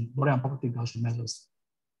Gaussian measures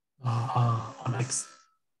on X,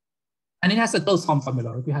 and it has a closed form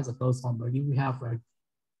formula. If it has a closed form, if we have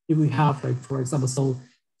like for example, so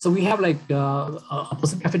we have like a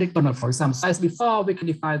positive affinitic kernel, for example. So as before, we can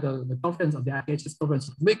define the covariance of the RKHS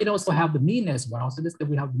covariance. We can also have the mean as well. So this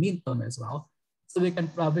we have the mean term as well. So we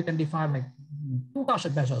can define like two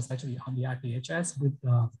Gaussian measures actually on the RKHS with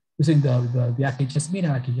using the RKHS mean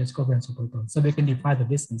and RKHS covariance operator. So we can define the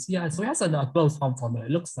distance. Yeah, so it has a closed form formula.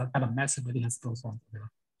 It looks kind of massive, but it has a closed form formula.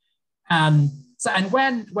 And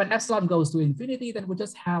when epsilon goes to infinity, then we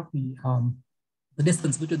just have the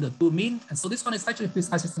distance between the two mean. And so this one is actually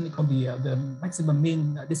precisely something called the maximum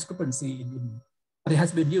mean discrepancy but it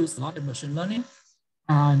has been used a lot in machine learning.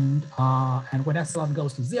 And when epsilon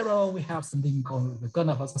goes to 0, we have something called the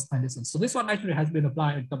kernel versus time distance. So this one actually has been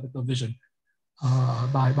applied in computer vision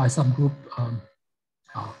by some group.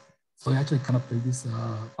 So we actually kind of do this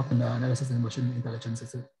open analysis and machine intelligence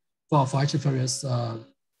for actually various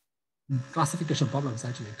classification problems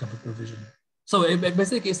actually in computer vision. So it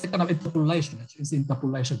basically it's a kind of interpolation. It's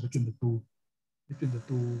interpolation between the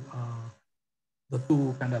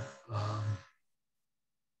two kind of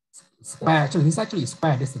square. Actually, it's actually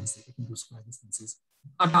square distances. You can do square distances.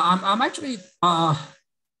 I'm actually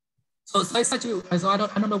so it's actually so I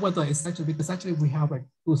don't know whether it's actually because actually we have like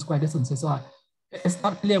two square distances. So it's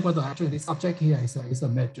not clear whether actually this object here is a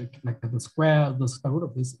metric. Like the square root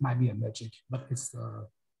of this might be a metric, but it's I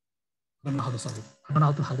don't know how to solve it. I don't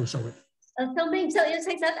know how to show it. So you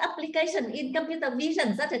say that application in computer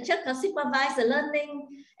vision, such as just supervised learning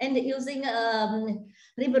and using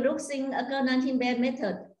reproducing a Kerr-Nineteen-Band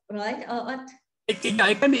method, right? Or what? It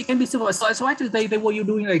can be supervised. So actually they were you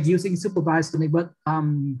doing like using supervised learning, but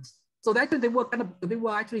So actually they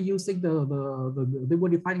were actually using they were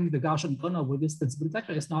defining the Gaussian kernel with distance, but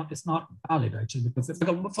actually it's not valid actually, because it's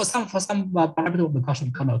like for some parameter of the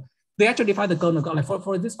Gaussian kernel, they actually define the kernel, like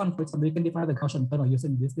for this one, for example, you can define the Gaussian kernel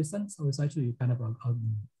using this distance, so it's actually kind of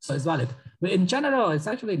so it's valid. But in general, it's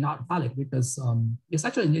actually not valid because it's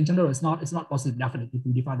actually in general it's not positive definite if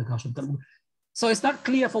you define the Gaussian kernel. So it's not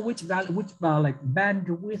clear for which like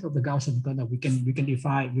bandwidth of the Gaussian kernel we can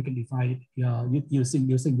define using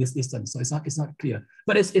this distance. So it's not clear,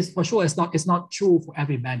 but it's for sure it's not true for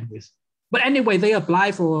every bandwidth. But anyway, they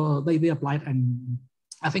applied and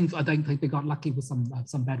I think they got lucky with some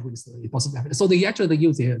bandwidth possible. So they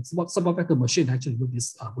use it. Some of the machine actually with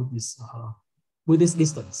this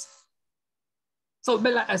distance. So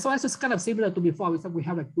it's kind of similar to before. We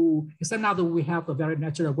have like two, except now that we have a very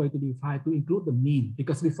natural way to define, to include the mean,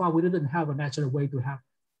 because before we didn't have a natural way to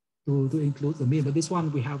include the mean, but this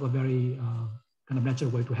one we have a very kind of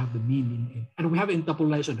natural way to have the mean and we have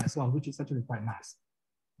interpolation as well, which is actually quite nice.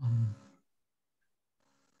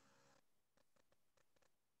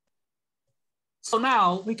 So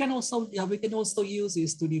now we can also use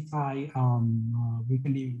this to define we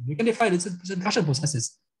can define the Gaussian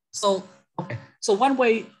processes. So okay, so one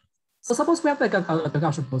way, so suppose we have like a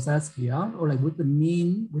Gaussian process here, or like with the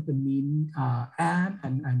mean M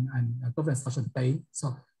and covariance function K.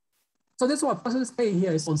 So this one positive K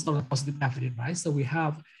here is also a positive definite, right? So we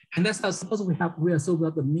have, and that's suppose we assume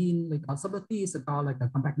that the mean like some of these about like a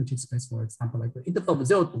compact matrix space, for example, like the interval of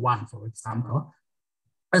 0 to 1, for example.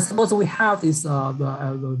 And suppose we have this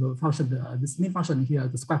the function, this mean function here,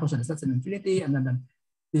 the square function is less than infinity, and then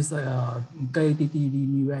this k t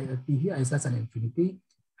mu t here is less than infinity.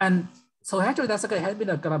 And so actually that's okay, has been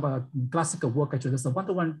a kind of a classical work actually. There's a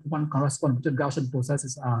one correspondence between Gaussian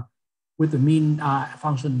processes with the mean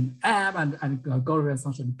function m and covariance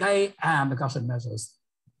function k and the Gaussian measures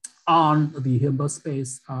on the Hilbert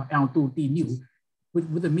space L2 t nu.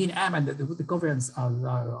 With the mean m and with the covariance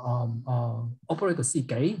operator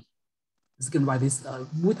ck, is given by this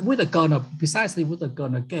with the kernel, precisely with the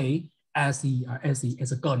kernel k as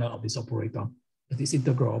a kernel of this operator, this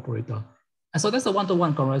integral operator. And so that's a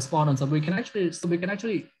one-to-one correspondence. So we can actually define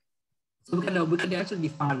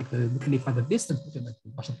the distance between the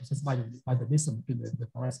Gaussian process by the distance between the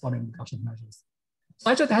corresponding Gaussian measures. So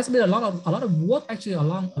actually there has been a lot of work actually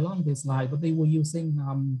along this line, but they were using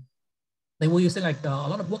like a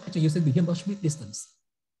lot of work actually using the Hilbert-Schmidt distance.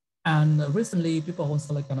 And recently, people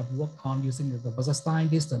also like kind of work on using the Wasserstein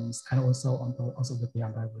distance and also the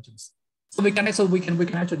Young divergence. So we can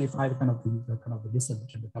actually define kind of the distance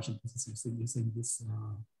between the Gaussian processes using this.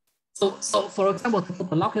 So for example, for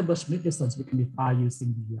the Hilbert-Schmidt distance, we can define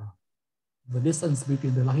using the distance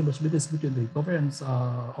between the Hilbert-Schmidt distance between the covariance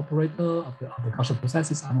operator of the Gaussian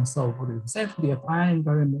processes, and also for the same for the affine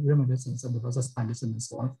Riemann distance and the Wasserstein distance and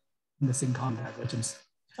so on in the synchron divergence.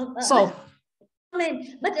 But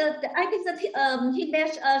I think that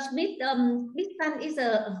Hilbert-Schmidt distance is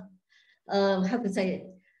how to say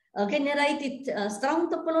generated strong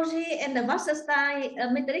topology, and the Wasserstein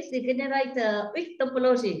matrix they generate weak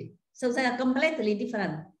topology. So they are completely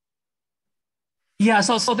different. Yeah,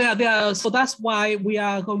 so that's why we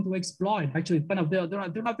are going to explore it. Actually, kind of there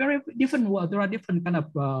are very different. There are different kind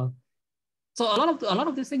of. So a lot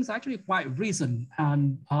of these things are actually quite recent,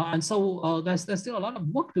 and so there's still a lot of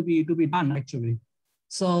work to be done actually.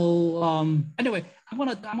 So anyway, I'm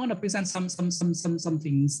gonna present some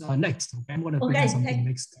things next. Okay, I'm gonna present something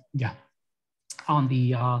next. Yeah, on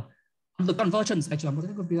the convergence. Actually, I'm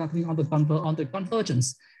going to be talking on the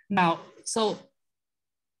convergence now. So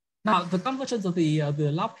now the convergence of the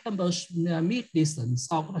Hilbert-Schmidt distance.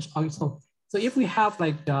 So if we have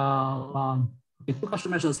like okay, two Gaussian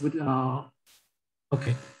measures with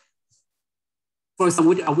okay. For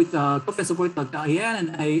example, with covariance operator n and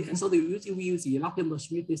a, and so we use the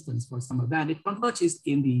Hilbert-Schmidt distance for example, then it converges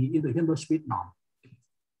in the Hilbert-Schmidt norm.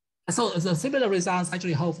 And so the similar results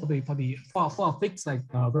actually hold for a fixed like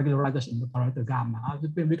regularization of the parameter gamma.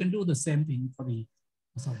 We can do the same thing for the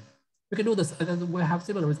we can do this. We have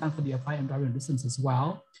similar results for the affine invariant distance as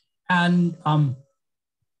well. And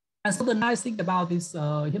so the nice thing about this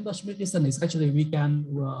Hilbert-Schmidt distance is actually we can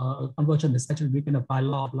convergence is actually we can apply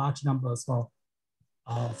law of large numbers to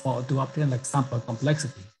obtain like sample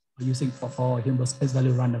complexity using for Hilbert space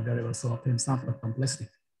value random variables to obtain sample complexity.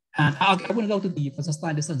 And I want to go to the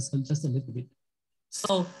Wasserstein distance just a little bit.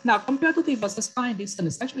 So now compared to the Wasserstein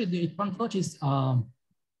distance, actually it converges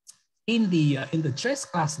in the trace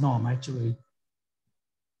class norm actually.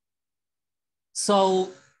 So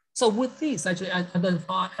with this actually, and then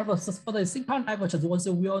for the synchron divergence,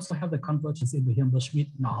 also we also have the convergence in the Hilbert-Schmidt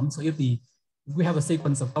norm. So if the we have a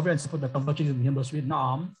sequence of covariance for the convergence in the Hilbert-Schmidt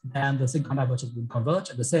norm, then the synchron divergence will converge,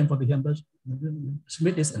 and the same for the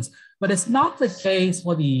Hilbert-Schmidt distance. But it's not the case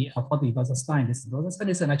for the Wasserstein distance. Wasserstein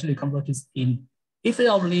distance actually converges in, if we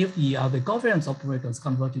only if the covariance operators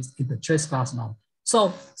converges in the trace class norm.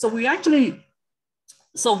 So we actually,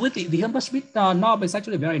 so with the Hilbert-Schmidt norm is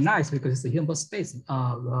actually very nice because it's the Hilbert space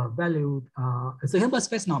valued, it's the Hilbert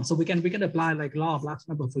space norm. So we can apply like law of large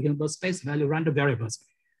number for Hilbert space value random variables.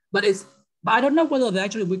 But I don't know whether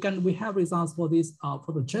we have results for this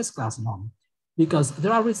for the trace class norm, because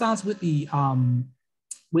there are results with the kind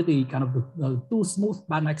of the two smooth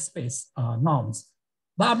Banach space norms.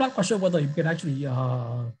 But I'm not quite sure whether you can actually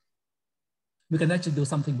we can actually do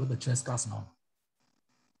something with the trace class norm.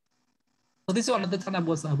 So this is one of the time I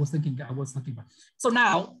was thinking about. So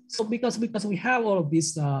now, so because we have all of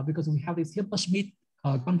this, because we have this Hilbert-Schmidt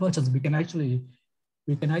convergence, we can actually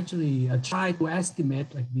try to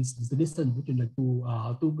estimate like the distance between the two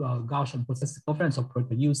Gaussian possessive covariance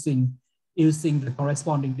operator using the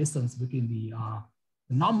corresponding distance between the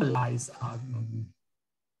normalized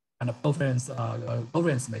kind of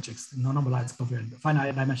covariance matrix, normalized covariance,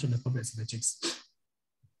 finite dimensional covariance matrix.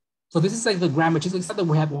 So this is like the gram matrix, except that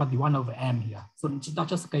we have the 1 over m here. So it's not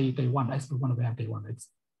just k1, x 1 over m k1.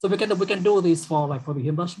 So we can do this for the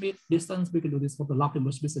Hilbert-Schmidt distance. We can do this for the log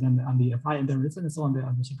Hilbert-Schmidt and the phi invariant distance, and so on the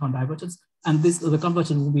synchron divergence. And the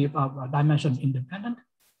convergence will be dimension independent.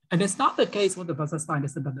 And it's not the case with the Wasserstein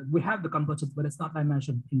distance. We have the convergence, but it's not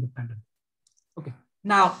dimension independent. Okay.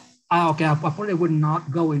 Now, I probably would not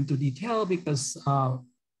go into detail because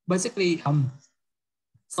basically,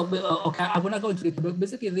 okay, I will not go into detail. But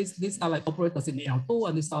basically, these are like operators in L2,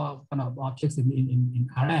 and these are kind of objects in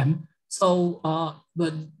RM. So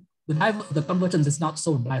the convergence is not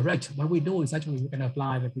so direct. What we do is actually we can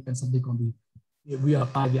apply that we can something on we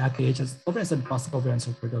apply the RKHS covariance and cross covariance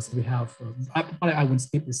operators. We have I will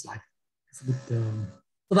skip this slide. It's a bit,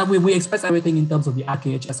 so that we express everything in terms of the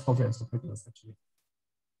RKHS covariance operators actually.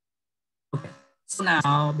 Okay. So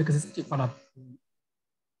now because it's actually kind of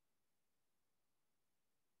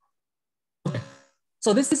okay.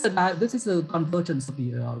 So this is the convergence of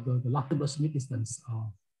the Hilbert-Schmidt distance.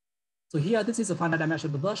 So here, this is a finite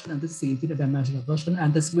dimensional version, and this is the infinite dimensional version,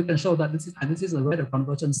 and this we can show that this is a rate of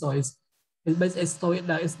convergence. So it's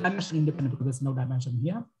dimension independent because there's no dimension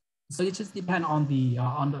here. So it just depends on the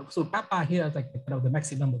so kappa here is like the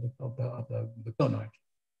maximum of the kernel,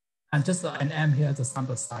 and just an m here is the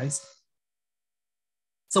sample size.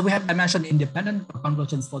 So we have dimension independent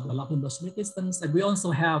convergence for the Hilbert-Schmidt distance, and we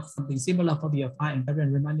also have something similar for the phi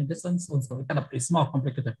invariant Riemannian distance. Also, it's more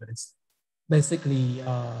complicated, but it's basically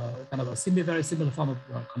kind of a very similar form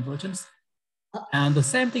of convergence. And the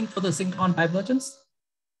same thing for the synchron divergence,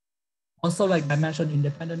 also like dimension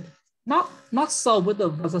independent. Not so with the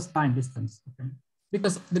Wasserstein distance, okay?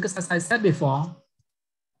 Because as I said before,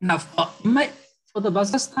 now for the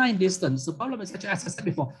Wasserstein distance, the problem is actually, as I said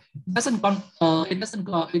before, it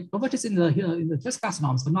converges in the trace class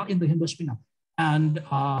norms, but not in the Hilbert-Schmidt norm.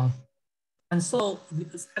 And so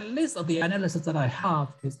at least of the analysis that I have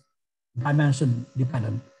is dimension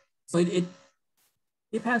dependent. So it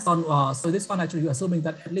depends on so this one actually assuming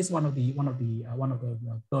that at least one of the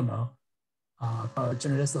kernel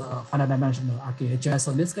generates a finite dimensional RKHS.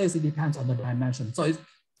 So in this case, it depends on the dimension. So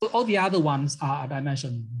all the other ones are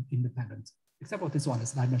dimension independent, except for this one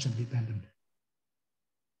is dimension dependent.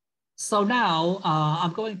 So now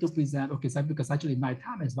I'm going to present, okay, so because actually my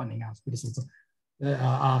time is running out pretty soon. So,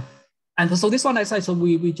 and so this one, I said, so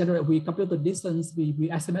we compute the distance, we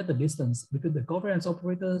estimate the distance between the covariance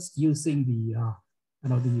operators using the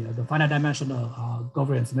finite dimensional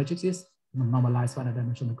covariance matrices, normalized finite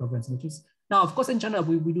dimensional covariance matrices. Now, of course, in general,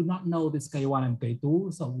 we do not know this K1 and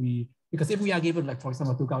K2. So because if we are given, like, for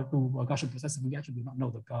example, two Gaussian processes, we actually do not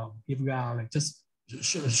know if we are like just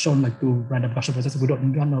shown like two random Gaussian processes, we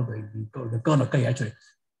don't know the kernel K actually.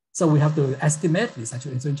 So we have to estimate this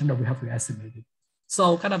actually. So in general, we have to estimate it.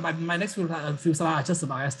 So kind of my next few slides are just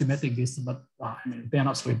about estimating this, but I mean, they are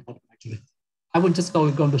not so important actually. I would just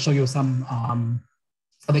going to show you some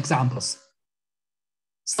examples.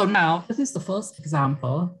 So now this is the first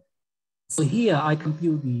example. So here I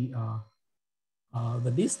compute the kind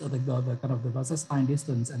of the Wasserstein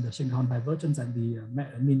distance and the synchron divergence and the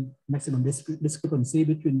mean maximum discrepancy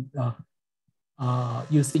between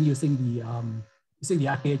using the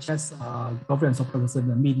RKHS covariance operators and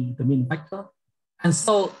the mean vector. And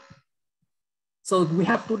so we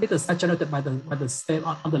have two data sets generated by the same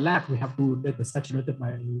on the left. We have two data sets generated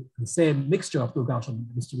by the same mixture of two Gaussian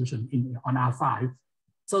distribution on R5.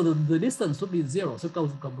 So the distance would be 0. So it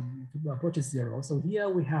approaches 0. So here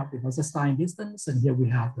we have the Wasserstein distance, and here we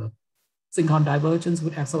have Synchron divergence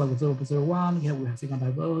with epsilon equals 0.01. Here we have synchron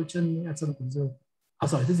divergence, epsilon equals 0. Oh,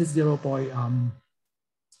 sorry, this is 0.01,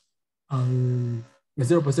 this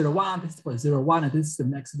is 0.01, and this is the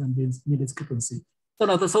maximum mean discrepancy. So,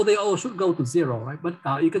 no, so they all should go to 0, right? But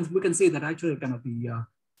we can see that actually kind of the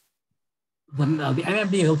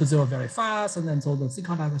MMD goes to 0 very fast, and then so the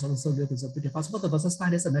synchron divergence also goes to 0 pretty fast, but the versus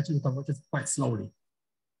line is actually converges quite slowly.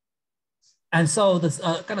 And so this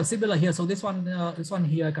kind of similar here. So this one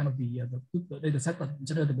here kind of the set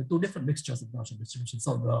generated with two different mixtures of Gaussian distribution.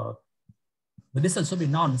 So the distance should be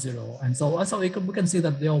non-zero, and so also we can see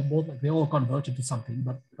that they all converge into something.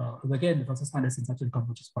 But again, the versus line distance actually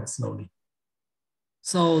converges quite slowly.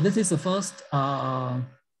 So this is the first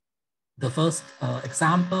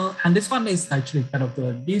example, and this one is actually kind of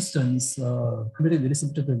the distance computing the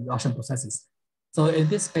distance between the Gaussian processes. So in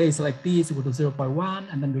this case, like t is equal to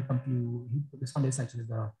 0.1, and then we compute this one is actually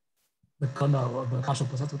the kernel of the Gaussian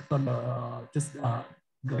process with kernel just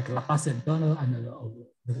like a Laplacian kernel, and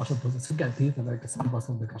the Gaussian process. You can see that like the samples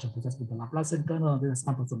from the Gaussian process with the Laplacian kernel, and then the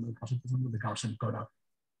samples from the Gaussian process with the Gaussian kernel.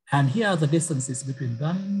 And here are the distances between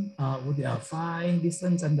them with the phi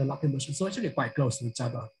distance and the Laplacian version. So actually quite close to each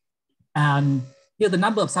other. And here the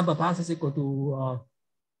number of sample paths is equal to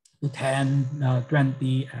 10,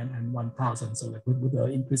 20, and 1,000. So like with the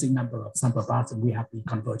increasing number of sample paths, we have the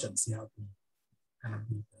convergence here, kind of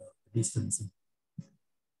the distance.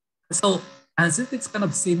 So as if it's kind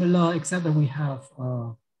of similar, except that we have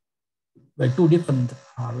like two different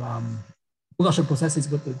Gaussian processes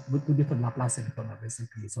with two different Laplacian kernel,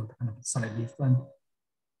 basically. So kind of slightly different.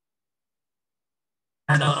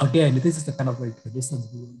 And again, this is the kind of like the distance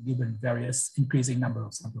given various increasing number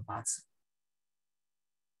of sample paths.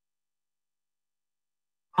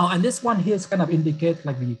 Oh, and this one here is kind of indicate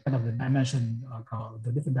like the kind of the dimension,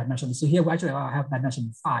 the different dimensions. So here we actually have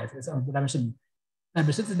dimension 5. It's dimension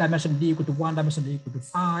d equal to 1, dimension d equal to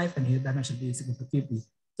 5, and here dimension d is equal to 50.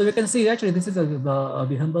 So we can see actually this is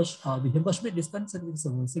the Hilbert-Schmidt distance, and this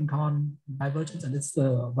is the synchron divergence, and this is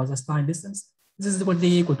the Wasserstein distance. This is equal to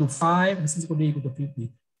d equal to 5, this is equal to d equal to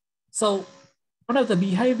 50. So one of the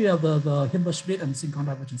behavior of the Hilbert-Schmidt and synchron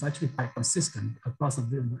divergence is actually quite consistent across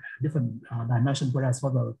the different dimensions, whereas for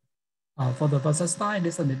the Wasserstein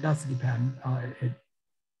distance, it does depend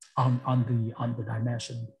on the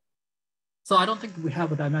dimension. So I don't think we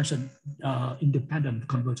have a dimension independent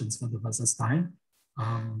convergence for the Wasserstein.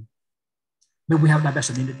 But we have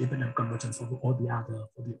dimension independent convergence for all the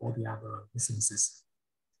other distances.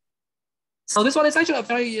 So this one is actually a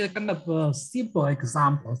very kind of simple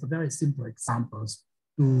example, so very simple examples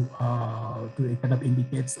to kind of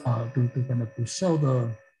indicates to show the.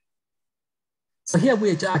 So here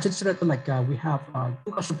we actually like we have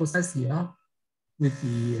two Gaussian processes here with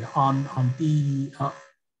the on the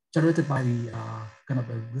generated by the kind of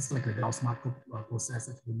this is like a Gauss-Mark process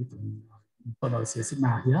that we need to kernels here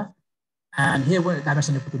sigma here, and here we're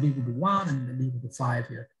dimension equal to d equal to 1 and then d equal to 5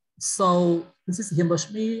 here. So this is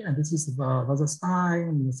Hilbert-Schmidt, and this is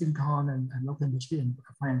Wasserstein, synchron, and local Hilbert-Schmidt and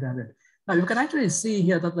fine variant. Now you can actually see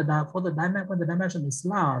here that when the dimension is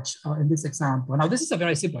large in this example. Now this is a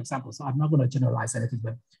very simple example, so I'm not going to generalize anything,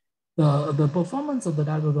 but the performance of the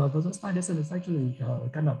Wasserstein distance is actually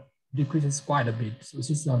kind of decreases quite a bit. So this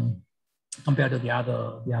is compared to the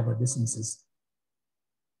other distances.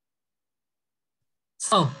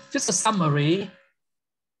 So just a summary.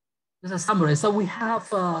 So we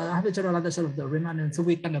have I have a generalization of the Riemann, so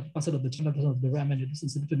we kind of consider the generalization of the Riemann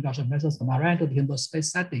distance between Gaussian measures from Rn to the Hilbert space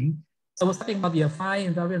setting. So we're starting about the phi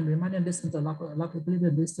invariant Riemannian distance, the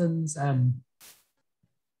Lagrangian distance, and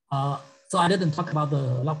so I didn't talk about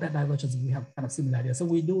the log-net divergence. We have kind of similar idea. So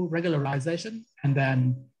we do regularization,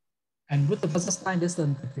 and with the Wasserstein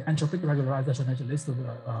distance, the entropic regularization actually is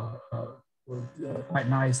quite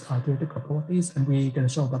nice theoretical properties, and we can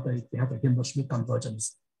show that they have a Hilbert-Schmidt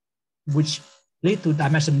convergence, which lead to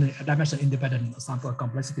dimension independent sample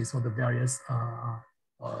complexities for the various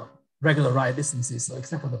regularized distances, so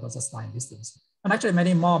except for the Wasserstein distance. And actually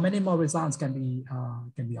many more results can be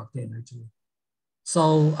obtained actually.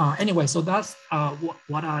 So anyway, so that's what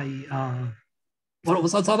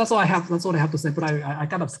that's all I have to say, but I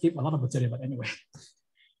kind of skip a lot of material, but anyway.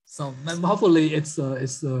 So hopefully it's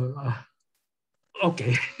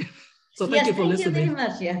okay. So thank you for listening. Thank you very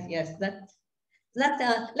much. Yes. Let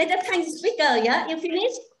the time speaker, yeah, you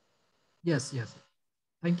finish? Yes.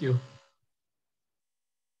 Thank you.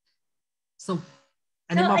 So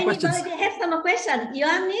any more questions? Anybody have some question?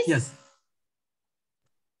 Ioannis? Yes.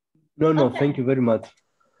 No, okay. Thank you very much.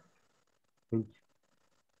 Thank you.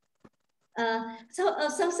 So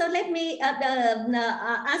let me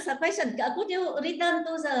ask a question. Could you return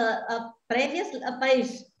to the previous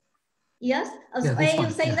page? Yes. Yeah, So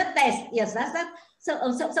you say yeah. that test. Yes, that's that. So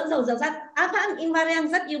that upon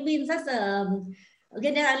invariance, that you mean that's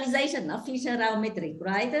generalization of Fisher-Rao metric,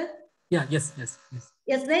 right? Yeah. Yes. Yes.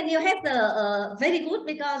 Then you have the very good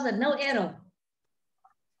because no error.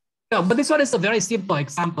 Yeah, but this one is a very simple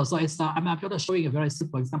example. So it's I'm just showing a very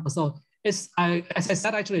simple example. So it's as I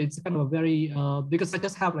said, actually, it's kind of a very because I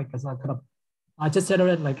just have like a kind of I just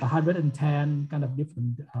generate like 110 kind of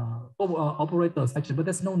different operators actually, but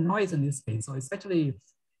there's no noise in this case. So it's actually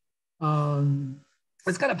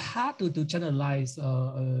it's kind of hard to generalize.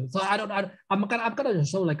 So I'm gonna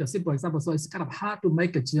show like a simple example. So it's kind of hard to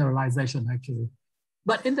make a generalization actually.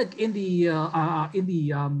 But in the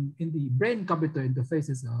brain-computer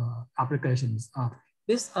interfaces applications,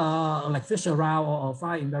 this like Fisher-Rao or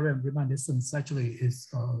phi invariant Riemann distance actually is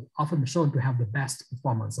often shown to have the best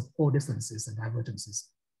performance of all distances and divergences,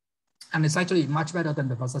 and it's actually much better than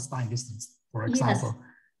the Wasserstein distance, for example. Yes.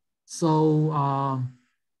 So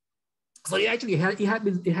so it actually it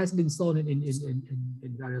has been shown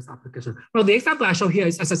in various applications. Well, the example I show here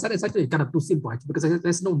is, as I said, it's actually kind of too simple actually, because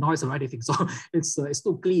there's no noise or anything, so it's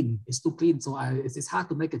too clean. It's too clean, so it's hard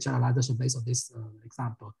to make a generalization based on this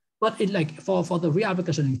example. But in like for the real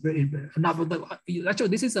application, actually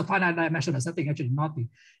this is a finite dimensional setting. Actually, not the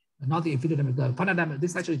infinite dimensional. The finite dimensional.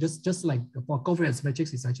 This actually just like for covariance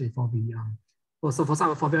matrix is actually for the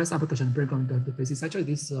for various applications, brain-computer interfaces, actually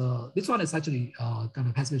this one is actually kind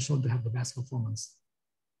of has been shown to have the best performance.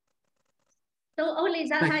 So only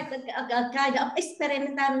that like, a kind of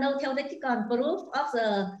experimental no theoretical proof of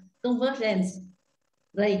the convergence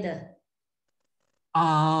later.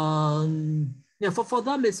 Yeah, for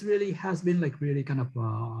them it's really has been like really kind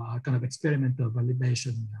of experimental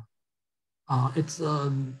validation.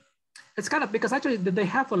 It's kind of because actually they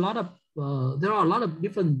have a lot of there are a lot of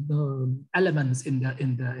different elements in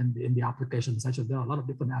the applications. Actually, there are a lot of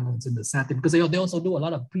different elements in the setting because they also do a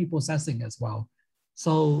lot of pre-processing as well.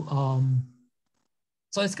 So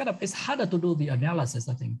so it's harder to do the analysis,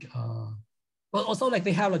 I think. But also like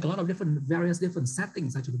they have like a lot of various different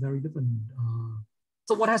settings, actually very different.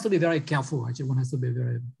 So one has to be very careful. Actually, one has to be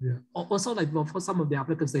very also like for some of the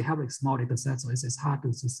applicants they have like small data sets, so it's hard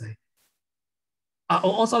to say.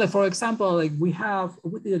 Also, like for example, like we have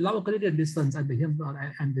with the local-Canadian distance and the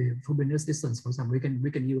Frobenius distance, for example, we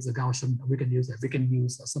can use a Gaussian, we can use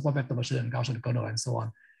a super vector machine and Gaussian kernel and so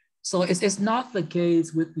on. So it's not the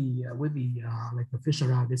case with the like the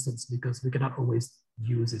Fisher-Rao distance because we cannot always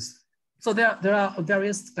use this. So there are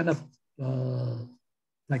various kind of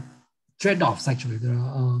like trade-offs actually. There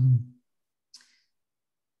are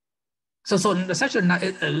so in the section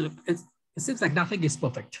it seems like nothing is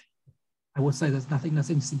perfect. I would say that nothing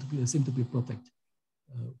seem to be perfect.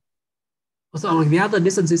 Also, like the other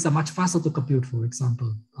distances are much faster to compute, for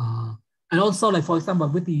example. And also, like for example,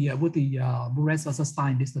 with the Buress versus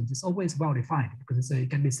Stein distance, it's always well defined because it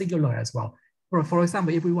can be singular as well. For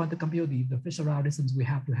example, if we want to compute the Fisher-Rao distance, we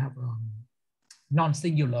have to have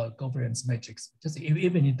non-singular covariance matrix. Just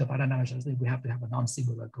even in the finite dimensional, we have to have a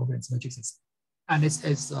non-singular covariance matrices. And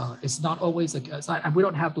it's not always and we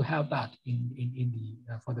don't have to have that in the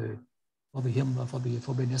for the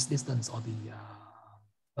Frobenius distance or the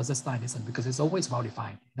Wasserstein distance because it's always well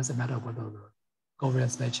defined. It doesn't matter whether the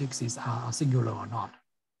covariance matrices are singular or not.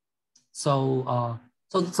 So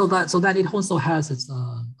so that it also has its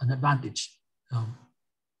an advantage.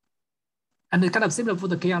 And it's kind of similar for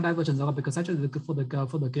the K-on divergence because actually for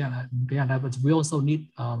the K-on divergence we also need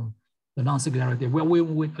the non-singularity. We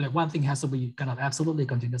like one thing has to be kind of absolutely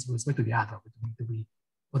continuous with respect to the other. We need to be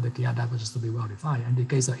for the K-on divergence to be well defined. And in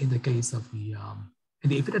the case of the in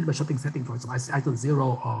the infinite dimensional setting, for example, it's either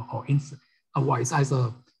zero or infinite, or it's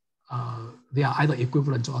either they are either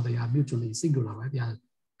equivalent or they are mutually singular, right? Yeah,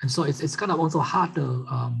 and so it's kind of also hard to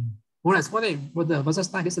whereas for the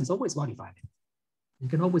Wasserstein distance is always well defined. You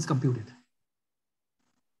can always compute it.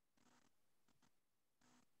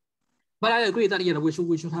 But I agree that we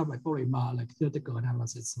should have like probably like theoretical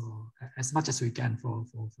analysis so as much as we can for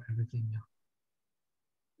everything. Yeah.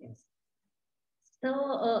 Yes.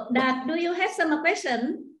 So, Dad, do you have some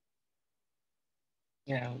question?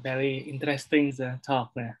 Yeah, very interesting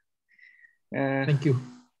talk there. Thank you.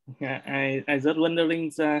 I just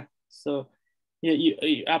wondering, so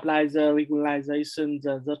you apply the regularization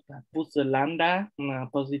that put the lambda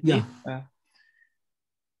positive. Yeah.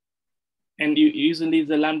 And you usually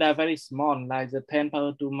the lambda very small, like the 10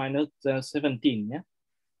 power to minus 17, yeah?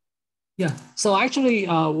 Yeah. So actually,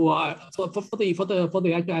 for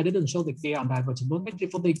the actually, I didn't show the K-on divergence, but actually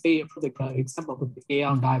for the example of the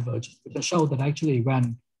K-on divergence, we can show that actually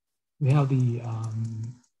when we have the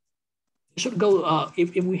should go,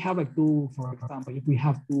 if we have like two, for example, if we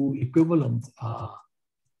have two equivalent,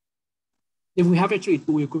 if we have actually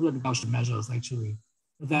two equivalent Gaussian measures actually,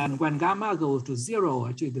 then when gamma goes to zero,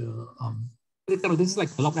 actually this is like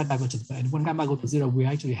the log divergence, and when gamma goes to zero, we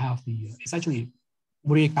actually have it's actually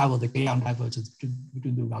we recover the Gaussian divergence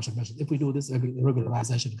between the Gaussian measures. If we do this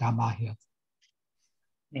regularization gamma here.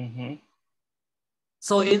 Mm-hmm.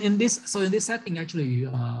 So in this setting, actually,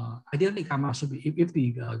 ideally gamma should be, if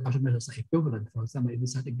the Gaussian measures are equivalent, for example, in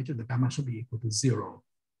this setting, actually the gamma should be equal to zero.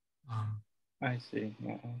 I see.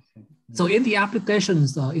 Yeah, I see. So in the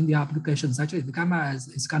applications, actually the gamma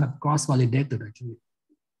is kind of cross-validated actually.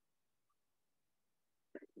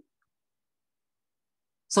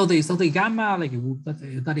 So the gamma like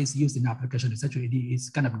that is used in application is actually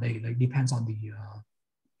kind of like depends on the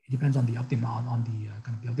kind of the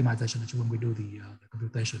optimization actually when we do the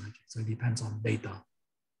computation actually. So it depends on data.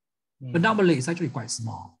 But normally it's actually quite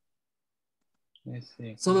small. I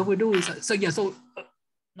see. So what we do is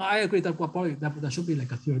no, I agree that probably that should be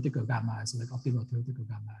like a theoretical gamma, so like optimal theoretical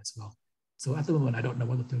gamma as well. So at the moment, I don't know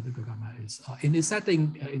what the theoretical gamma is. In this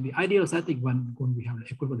setting, in the ideal setting, when we have the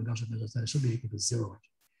equivalent Gaussian measures, it should be equal to zero.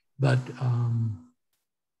 But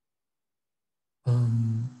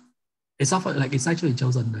it's often like it's actually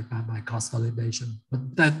chosen like by cross validation.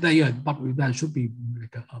 But that should be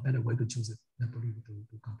like a better way to choose it than to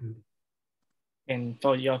compute it. And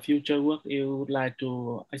for your future work, you would like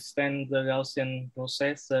to extend the Gaussian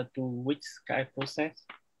process to which kind of process?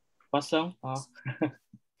 Poisson?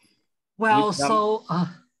 Well,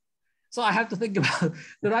 so I have to think about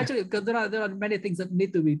there are many things that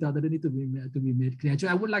need to be done that need to be made clear. Actually,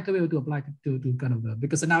 I would like to be able to apply to kind of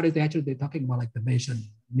because nowadays they're talking about like the Bayesian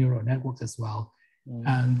neural networks as well,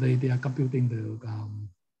 and they are computing the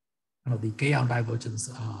kind of the Gaussian divergence.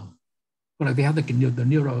 Like they have the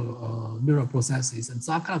neural processes, and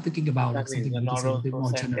so I'm kind of thinking about like something which is a bit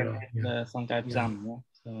more general. Some type of jump,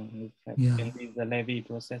 so it can be the Levy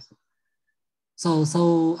process. So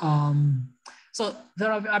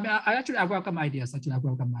there are. I mean, I welcome ideas. Actually, I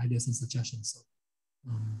welcome ideas and suggestions. So,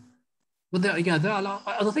 but there are a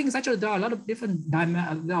lot. The thing is, actually, there are a lot of different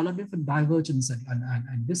divergence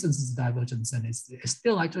and distances divergence, and it's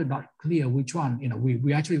still actually not clear which one.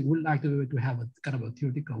 We actually would like to have a kind of a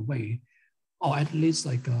theoretical way, or at least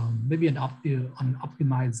like maybe an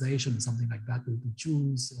optimization, something like that to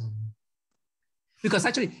choose. Because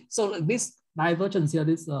actually, so this divergence here,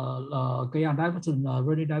 this Gaussian divergence,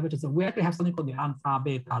 Rayleigh divergence, we actually have something called the alpha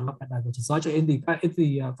beta log divergence. So actually in the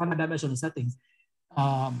finite dimensional settings,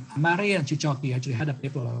 Marie and Chichoki actually had a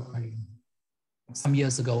paper some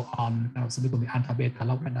years ago on something called the alpha beta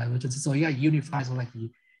log divergence. So unifies like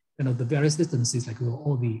the various distances, like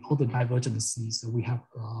all the divergences. So we have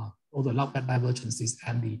all the log divergences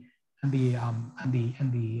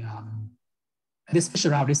this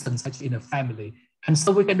Fisher-Rao distance actually in a family. And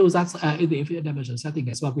so we can do that in the infinite dimensional setting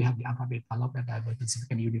as well. We have the alpha beta log divergence. We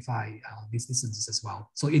can unify these distances as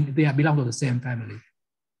well. So they belong to the same family.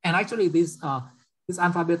 And actually this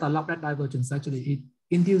alpha beta log divergence actually it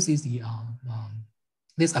induces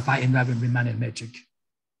this affine invariant Riemannian metric.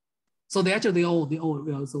 So they actually all the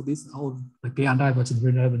Gaussian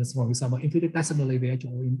divergence, for example, infinitesimally they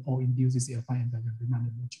actually all induces the affine invariant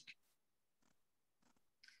Riemannian metric.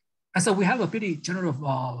 And so we have a pretty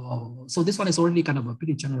general, so this one is already kind of a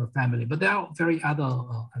pretty general family, but there are various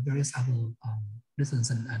other distances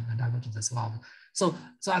and divergence as well. So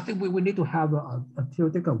I think we need to have a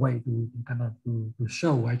theoretical way to kind of to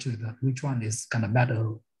show actually that which one is kind of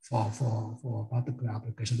better for particular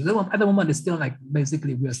application. At the moment, it's still like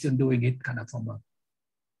basically we are still doing it kind of from a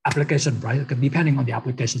application, right? Depending on the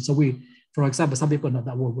application. So for example, some people know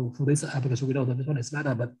that for this application we know that this one is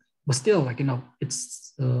better, but still, like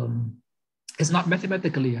it's not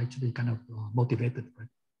mathematically actually kind of motivated, right?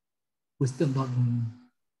 We still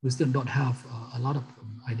don't have a lot of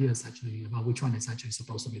ideas actually about which one is actually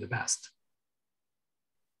supposed to be the best.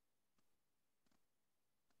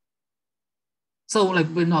 So like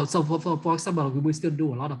so for example, we still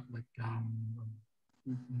do a lot of like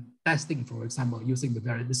testing, for example, using the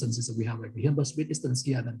various distances that we have, like the Hilbert-Smith distance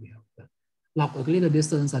here, then we have the log Euclidean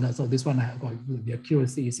distance, and so this one I have got the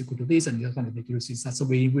accuracy is equal to this, and the other one the accuracy is that. So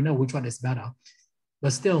we know which one is better,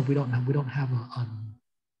 but still we don't have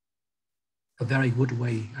a very good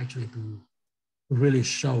way actually to really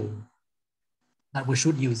show that we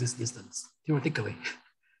should use this distance theoretically.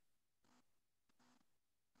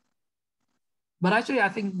 But actually, I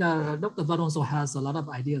think Dr. Van also has a lot of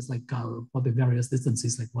ideas like for the various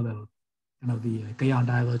distances, like for the the Gaussian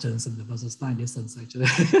divergence and the versus time distance actually.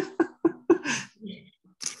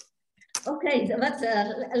 Okay. Okay, but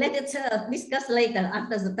let it discuss later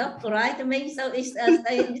after the talk, right? Maybe so it's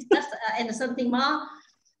discuss and something more.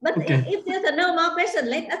 But okay. if there's no more question,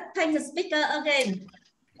 let us thank the speaker again.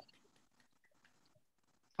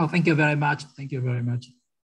 Oh, thank you very much. Thank you very much.